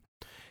Oregon,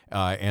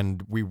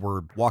 and we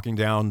were walking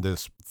down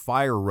this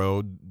fire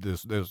road,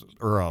 this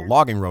or a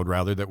logging road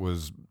rather, that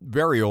was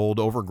very old,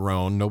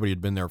 overgrown. Nobody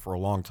had been there for a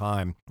long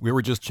time. We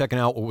were just checking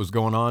out what was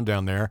going on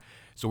down there.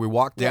 So we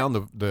walked Yeah, down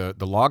the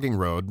logging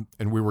road,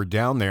 and we were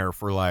down there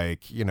for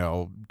like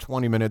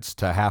 20 minutes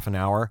to half an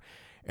hour,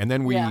 and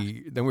then yeah.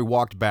 we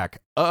walked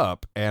back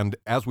up, and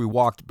as we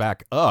walked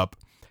back up,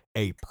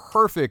 a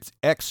perfect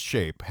X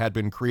shape had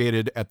been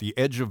created at the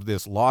edge of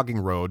this logging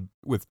road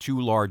with two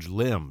large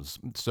limbs.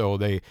 So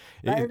Isn't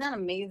it, that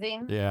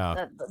amazing? yeah,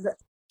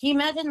 Can you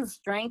imagine the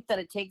strength that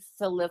it takes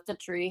to lift a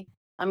tree?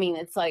 I mean,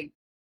 it's like,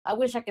 I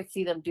wish I could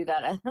see them do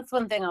that. That's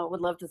one thing I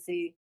would love to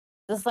see,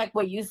 just like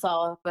what you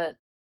saw. But,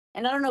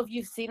 and I don't know if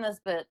you've seen this,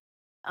 but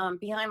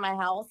behind my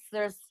house,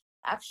 there's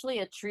actually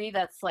a tree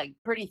that's like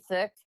pretty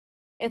thick.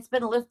 It's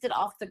been lifted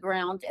off the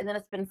ground and then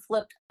it's been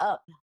flipped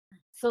up.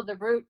 So the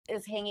root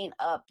is hanging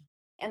up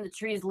and the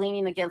tree is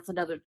leaning against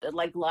another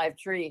like live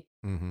tree.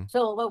 hmm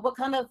So what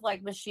kind of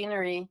like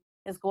machinery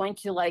is going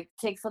to like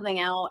take something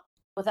out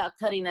without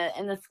cutting it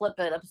and then flip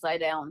it upside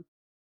down?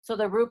 So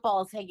the root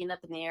ball is hanging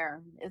up in the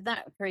air. Isn't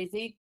that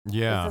crazy?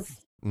 It's yeah.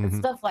 just it's hmm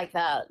stuff like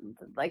that,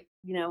 like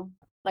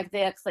like the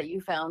X that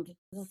you found.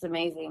 This is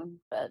amazing.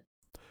 But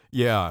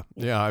Yeah,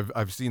 yeah, yeah,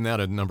 I've seen that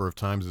a number of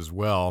times as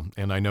well,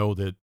 and I know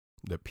that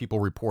people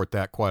report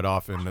that quite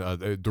often.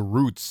 The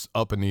roots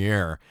up in the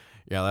air.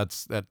 Yeah,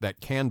 that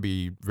can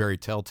be very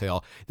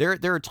telltale. There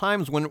are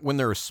times when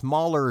there are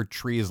smaller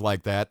trees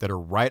like that are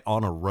right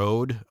on a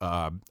road.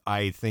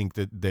 I think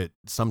that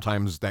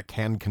sometimes that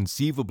can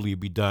conceivably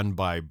be done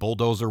by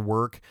bulldozer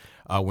work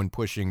when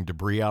pushing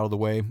debris out of the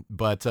way.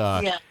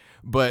 yeah,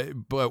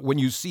 But when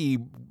you see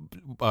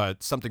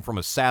something from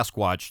a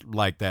Sasquatch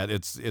like that,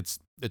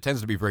 it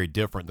tends to be very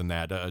different than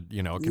that.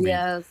 It can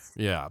be, yes,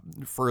 yeah,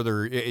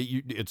 further.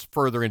 It's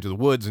further into the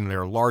woods, and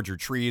there are larger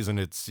trees, and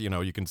it's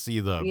you can see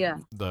yeah.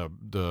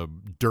 the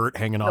dirt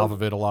hanging off So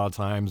of it a lot of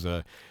times.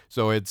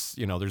 So it's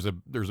there's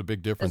a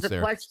big there's difference a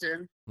there.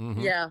 question.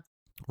 hmm Yeah,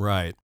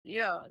 Right.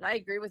 yeah, I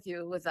agree with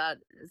you with that.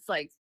 It's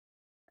like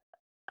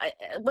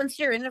once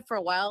you're in it for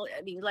a while,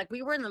 I mean, like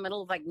we were in the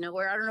middle of like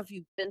nowhere. I don't know if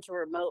you've been to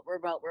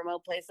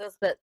remote places,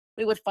 but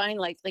we would find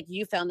like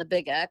you found the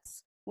big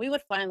X. We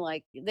would find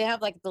like they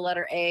have like the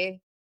letter A.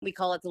 We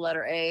call it the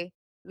letter A.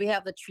 We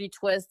have the tree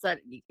twist that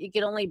you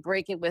can only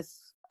break it with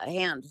a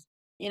hand.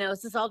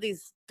 It's just all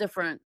these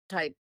different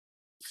type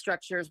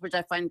structures, which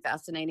I find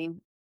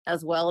fascinating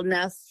as well,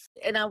 nests.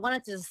 And I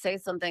wanted to say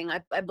something.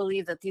 I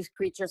believe that these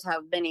creatures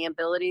have many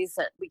abilities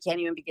that we can't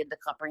even begin to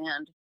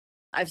comprehend.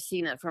 I've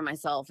seen it for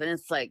myself, and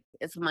it's like,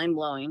 it's mind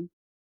blowing.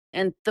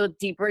 And the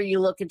deeper you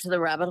look into the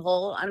rabbit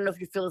hole, I don't know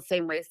if you feel the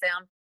same way,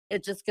 Sam.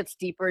 It just gets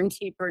deeper and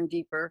deeper and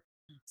deeper.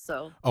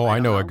 So Oh, I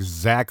don't know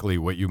exactly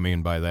what you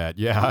mean by that.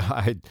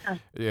 Yeah,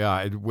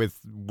 with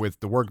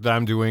the work that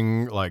I'm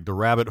doing, like the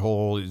rabbit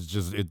hole is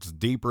just, it's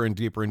deeper and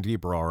deeper and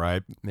deeper. All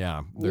right,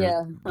 yeah.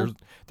 Yeah.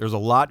 There's a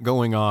lot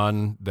going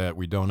on that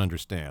we don't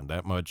understand.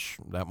 That much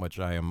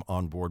I am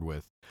on board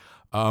with.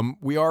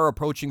 We are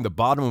approaching the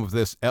bottom of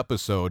this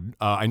episode.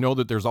 I know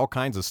that there's all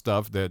kinds of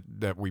stuff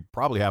that we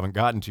probably haven't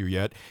gotten to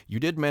yet. You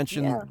did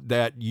mention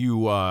that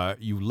you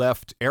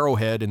left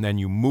Arrowhead and then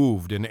you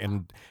moved,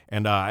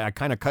 and I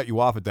kind of cut you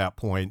off at that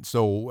point.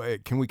 So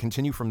can we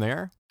continue from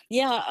there?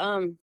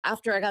 Yeah.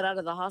 After I got out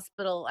of the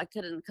hospital, I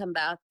couldn't come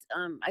back.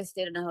 I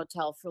stayed in a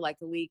hotel for like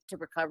a week to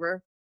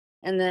recover,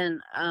 and then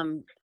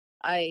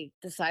I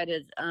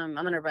decided I'm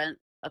gonna rent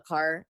a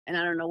car, and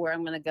I don't know where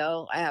I'm going to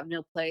go. I have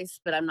no place,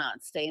 but I'm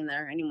not staying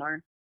there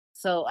anymore.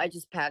 So I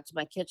just packed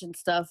my kitchen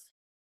stuff.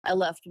 I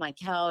left my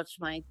couch,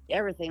 my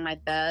everything, my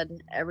bed,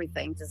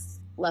 everything,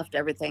 just left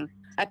everything.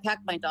 I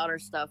packed my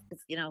daughter's stuff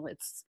because,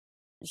 it's,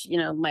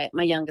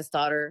 my youngest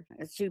daughter,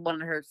 she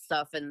wanted her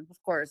stuff. And of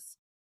course,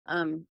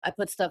 I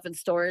put stuff in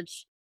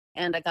storage,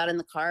 and I got in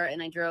the car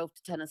and I drove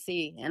to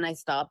Tennessee, and I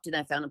stopped and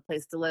I found a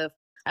place to live.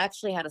 I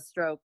actually had a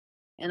stroke,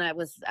 and I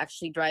was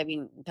actually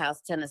driving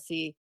past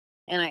Tennessee,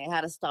 and I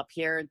had to stop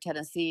here in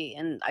Tennessee,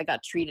 and I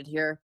got treated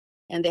here,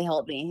 and they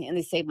helped me, and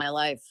they saved my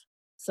life.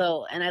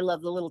 So, and I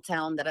love the little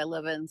town that I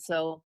live in.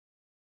 So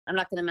I'm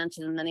not going to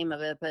mention the name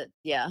of it, but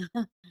yeah.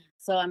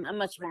 So I'm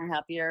much more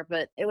happier,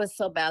 but it was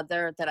so bad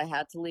there that I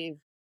had to leave.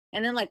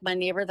 And then like my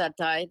neighbor that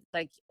died,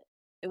 like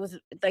it was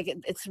like,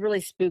 it's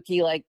really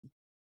spooky. Like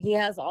he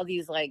has all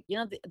these, like,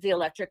 the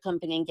electric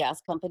company and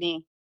gas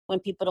company, when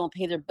people don't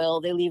pay their bill,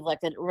 they leave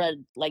like a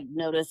red, like,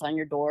 notice on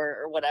your door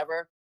or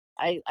whatever.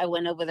 I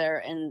went over there,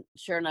 and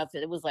sure enough,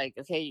 it was like,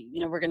 okay,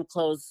 we're going to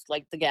close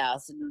like the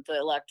gas and the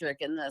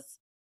electric and this.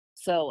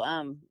 So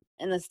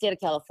in the state of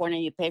California,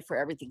 you pay for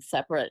everything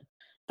separate,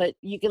 but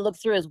you can look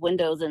through his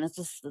windows and it's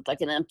just like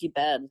an empty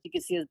bed. You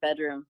can see his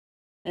bedroom.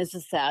 And it's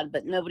just sad,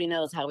 but nobody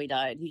knows how he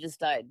died. He just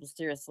died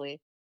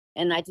mysteriously.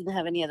 And I didn't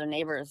have any other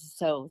neighbors.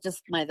 So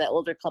just the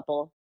older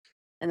couple,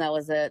 and that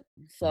was it.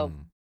 So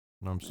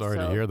I'm sorry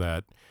to hear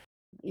that.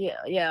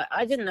 Yeah.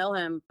 I didn't know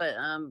him, but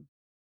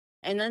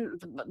and then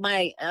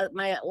my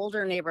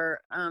older neighbor,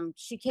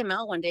 she came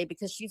out one day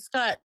because she's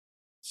got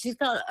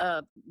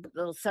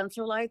those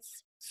sensor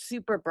lights,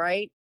 super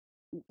bright,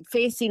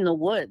 facing the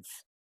woods.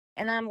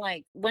 And I'm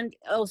like,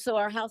 so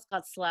our house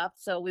got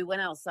slapped, so we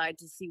went outside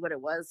to see what it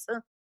was.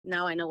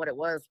 Now I know what it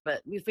was,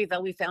 but we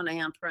thought we found a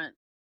handprint,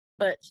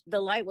 but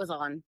the light was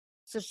on.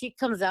 So she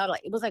comes out,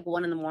 like it was like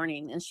 1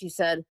 a.m, and she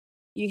said,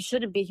 "You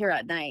shouldn't be here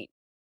at night."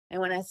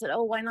 And when I said,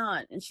 "Oh, why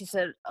not?" And she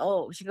said,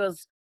 she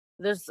goes,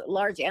 "There's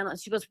large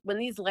animals." She goes, "When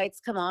these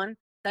lights come on,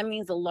 that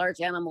means a large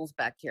animal's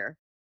back here,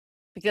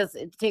 because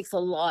it takes a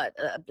lot,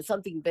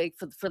 something big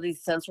for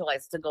these sensor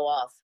lights to go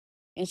off."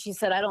 And she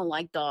said, "I don't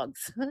like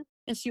dogs."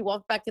 And she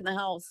walked back in the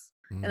house,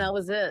 and that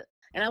was it.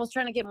 And I was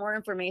trying to get more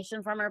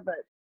information from her, but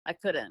I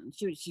couldn't.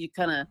 She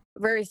kind of,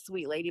 very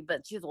sweet lady,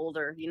 but she's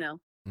older,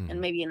 and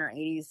maybe in her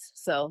 80s.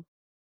 So,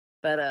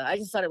 but I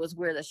just thought it was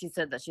weird that she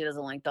said that she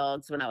doesn't like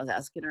dogs when I was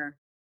asking her,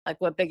 like,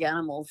 what big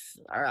animals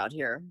are out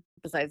here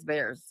besides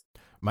bears.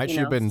 Might she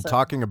have been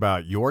talking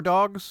about your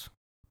dogs?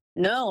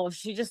 No,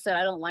 she just said,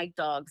 "I don't like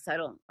dogs. I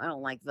don't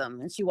like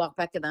them." And she walked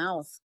back in the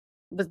house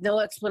with no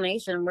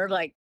explanation. We're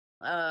like,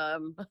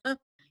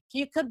 can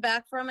you come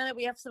back for a minute?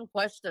 We have some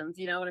questions,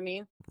 you know what I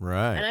mean?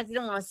 Right. And I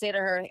didn't want to say to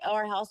her, "Oh,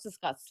 our house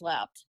just got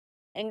slapped."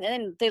 And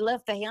then they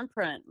left the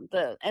handprint.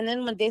 And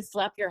then when they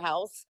slap your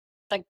house,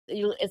 like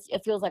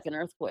it feels like an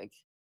earthquake.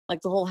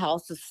 Like the whole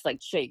house just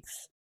like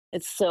shakes.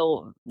 It's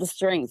so, the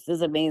strength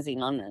is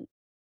amazing on it.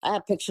 I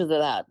have pictures of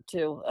that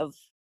too, of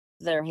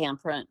their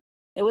handprint.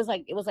 It was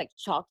like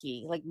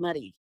chalky, like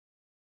muddy.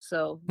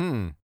 So,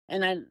 and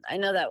I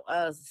know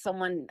that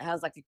someone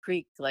has like a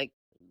creek like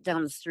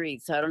down the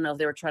street. So I don't know if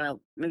they were trying to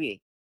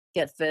maybe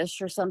get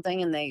fish or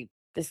something, and they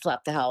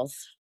slapped the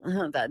house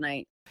that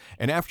night.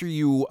 And after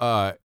you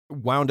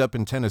wound up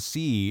in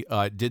Tennessee,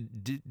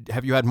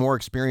 have you had more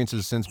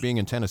experiences since being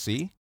in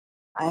Tennessee?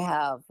 I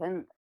have,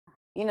 and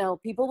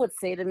people would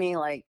say to me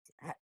like,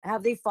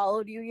 "Have they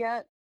followed you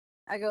yet?"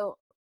 I go,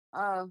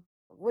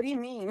 "What do you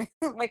mean?"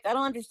 Like, I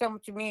don't understand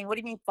what you mean. What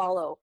do you mean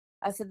follow?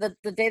 I said,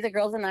 the day the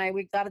girls and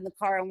we got in the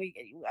car and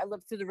I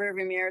looked through the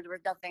rearview mirror, there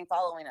was nothing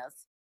following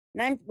us.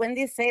 And when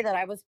they say that,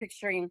 I was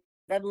picturing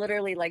them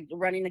literally like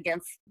running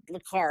against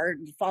the car,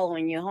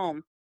 following you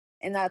home.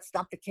 And that's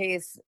not the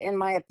case. In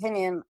my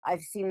opinion,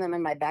 I've seen them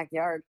in my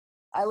backyard.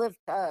 I live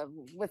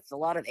with a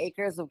lot of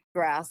acres of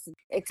grass.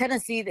 In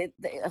Tennessee, the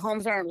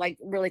homes aren't like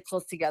really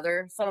close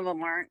together. Some of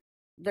them aren't.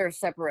 They're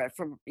separate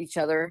from each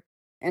other.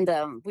 And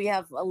we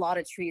have a lot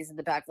of trees in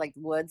the back, like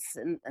woods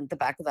in the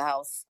back of the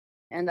house.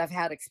 and I've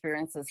had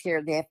experiences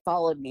here. They have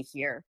followed me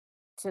here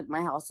to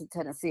my house in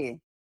Tennessee.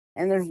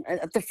 And there's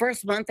the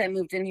first month I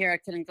moved in here, I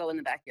couldn't go in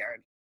the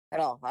backyard at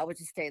all. I would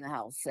just stay in the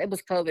house. It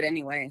was COVID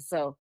anyway.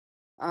 So,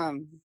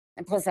 and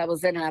plus I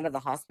was in and out of the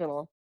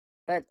hospital.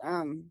 But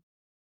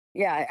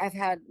yeah, I've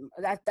had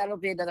that'll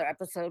be another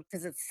episode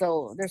because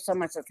there's so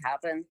much that's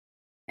happened.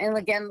 And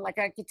again, like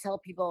I could tell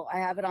people, I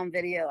have it on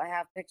video. I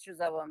have pictures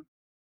of them.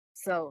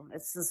 So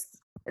it's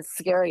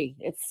scary.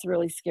 It's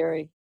really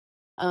scary.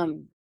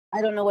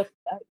 I don't know what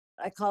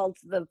I called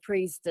the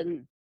priest,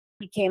 and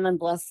he came and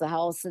blessed the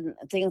house, and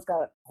things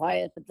got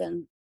quiet, but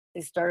then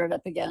they started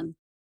up again.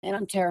 And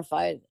I'm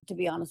terrified, to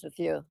be honest with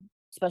you,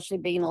 especially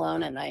being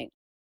alone at night.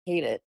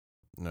 Hate it.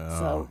 No.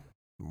 So,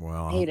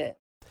 well, hate it.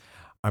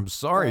 I'm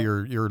sorry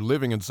So, you're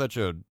living in such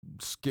a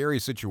scary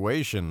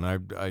situation.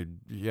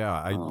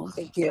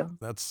 thank you.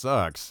 That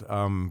sucks.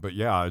 But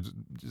yeah,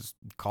 just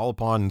call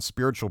upon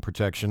spiritual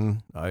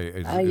protection.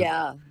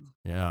 Yeah.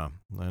 Yeah.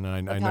 And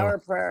I The know power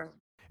of prayer.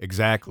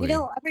 exactly. You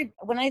know,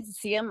 when I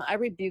see them, I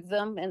rebuke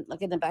them, and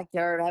like in the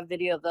backyard, I have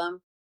video of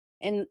them,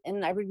 and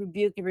I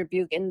rebuke and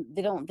rebuke, and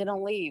they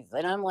don't leave.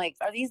 And I'm like,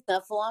 are these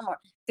Nephilim? Or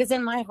because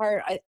in my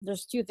heart,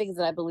 there's two things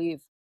that I believe: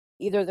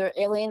 either they're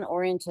alien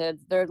oriented,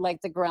 they're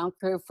like the ground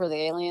crew for the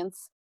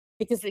aliens.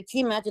 Because can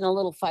you imagine a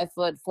little 5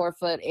 foot, 4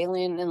 foot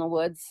alien in the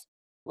woods,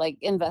 like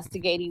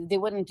investigating? They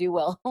wouldn't do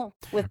well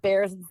with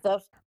bears and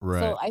stuff.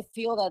 Right. So I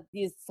feel that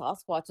these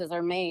Sasquatches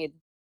are made,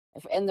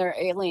 and they're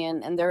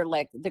alien, and they're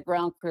like the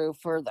ground crew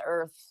for the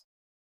earth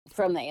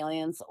from the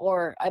aliens.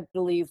 Or I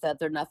believe that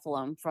they're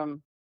Nephilim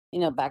from,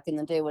 back in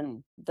the day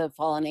when the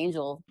fallen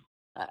angel,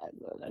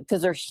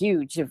 because they're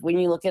huge. When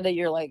you look at it,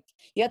 you're like,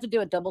 you have to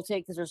do a double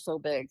take because they're so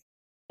big.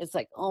 It's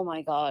like, oh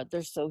my God,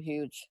 they're so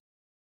huge.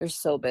 They're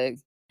so big.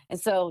 And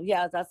so,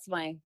 yeah, that's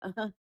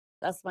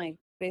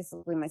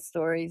basically my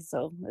story.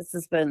 So this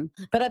has been,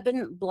 but I've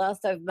been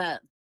blessed. I've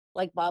met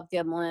like Bob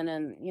Gimlin,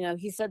 and,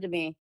 he said to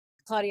me,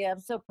 Claudia, I'm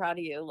so proud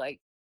of you.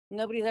 Like,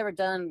 nobody's ever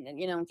done, in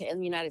the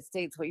United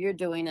States what you're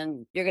doing,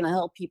 and you're going to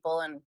help people.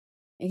 And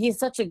he's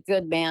such a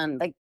good man.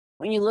 Like,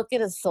 when you look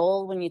at his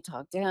soul, when you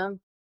talk to him,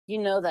 you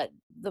know that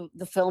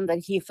the film that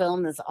he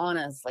filmed is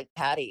honest, like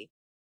Patty,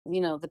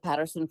 the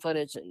Patterson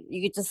footage.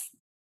 You could just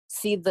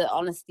see the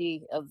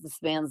honesty of this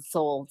man's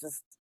soul.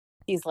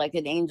 He's like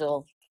an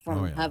angel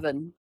from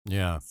heaven.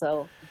 Yeah.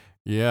 So.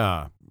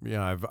 Yeah.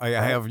 I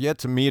have yet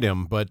to meet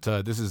him, but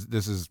this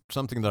is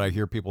something that I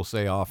hear people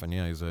say often.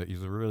 Yeah, he's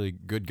a really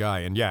good guy,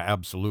 and yeah,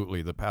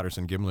 absolutely, the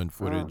Patterson Gimlin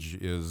footage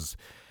is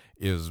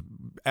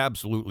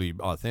absolutely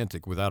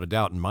authentic, without a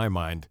doubt, in my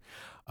mind.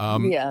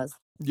 Yes.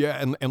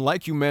 Yeah, and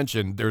like you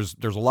mentioned, there's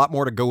a lot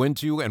more to go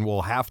into, and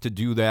we'll have to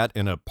do that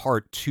in a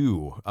part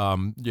 2.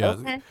 Yeah.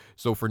 Okay.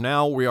 So for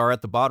now, we are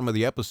at the bottom of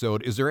the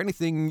episode. Is there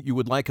anything you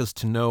would like us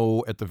to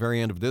know at the very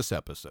end of this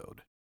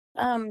episode?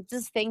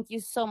 Just thank you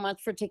so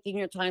much for taking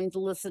your time to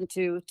listen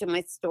to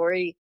my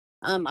story.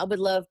 I would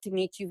love to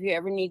meet you if you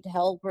ever need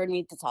help or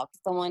need to talk to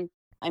someone.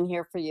 I'm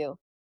here for you.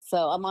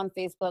 So I'm on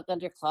Facebook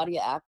under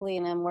Claudia Ackley,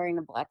 and I'm wearing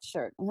a black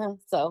shirt.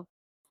 So,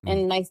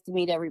 and nice to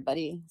meet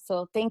everybody.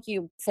 So thank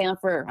you, Sam,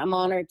 I'm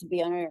honored to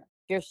be on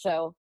your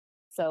show.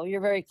 So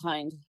you're very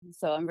kind.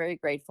 So I'm very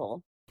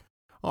grateful.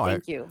 Oh,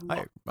 thank you.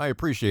 I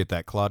appreciate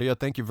that, Claudia.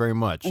 Thank you very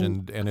much.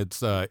 And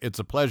it's a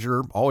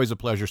pleasure, always a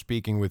pleasure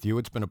speaking with you.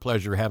 It's been a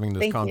pleasure having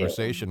this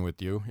conversation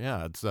with you.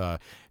 Yeah, it's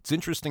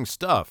interesting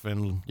stuff,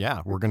 and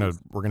yeah, we're gonna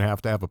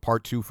have to have a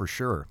part 2 for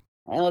sure.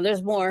 Oh,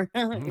 there's more.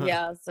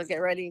 Yeah, so get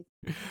ready.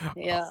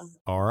 Yeah.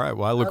 All right.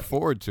 Well, I look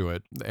forward to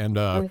it. And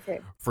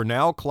for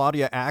now,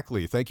 Claudia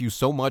Ackley, thank you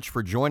so much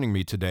for joining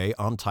me today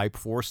on Type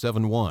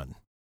 471.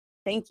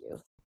 Thank you.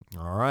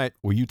 All right.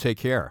 Well, you take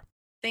care.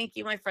 Thank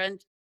you, my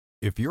friend.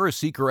 If you're a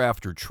seeker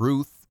after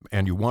truth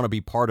and you want to be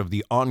part of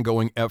the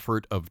ongoing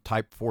effort of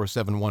Type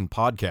 471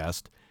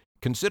 podcast,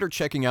 consider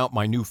checking out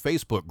my new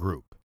Facebook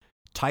group,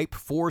 Type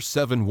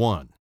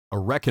 471, A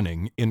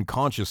Reckoning in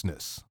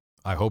Consciousness.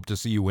 I hope to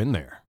see you in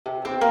there.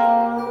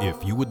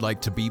 If you would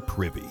like to be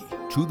privy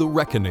to the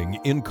reckoning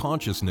in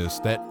consciousness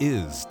that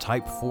is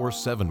Type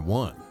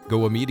 471,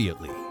 go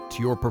immediately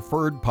to your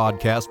preferred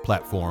podcast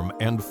platform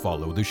and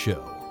follow the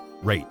show.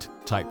 Rate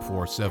Type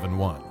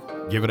 471.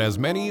 Give it as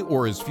many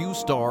or as few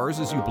stars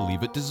as you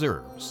believe it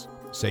deserves.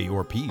 Say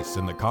your piece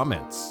in the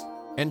comments.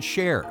 And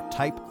share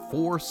Type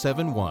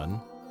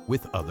 471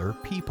 with other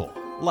people,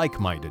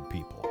 like-minded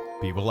people.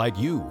 People like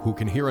you who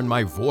can hear in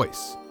my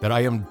voice that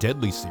I am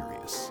deadly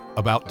serious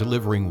about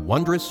delivering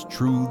wondrous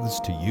truths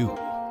to you.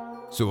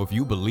 So if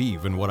you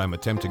believe in what I'm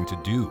attempting to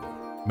do,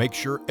 make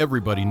sure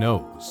everybody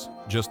knows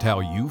just how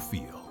you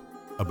feel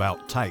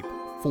about Type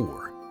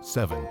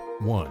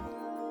 471.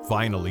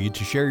 Finally,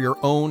 to share your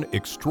own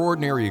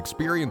extraordinary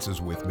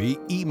experiences with me,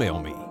 email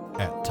me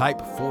at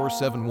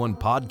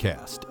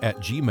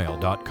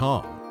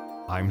type471podcast@gmail.com.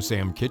 I'm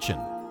Sam Kitchen.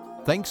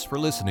 Thanks for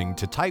listening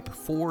to Type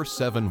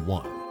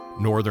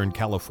 471, Northern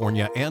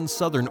California and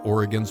Southern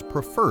Oregon's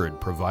preferred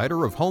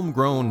provider of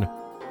homegrown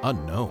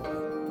unknown.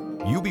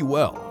 You be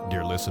well,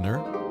 dear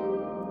listener.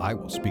 I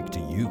will speak to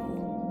you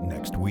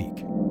next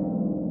week.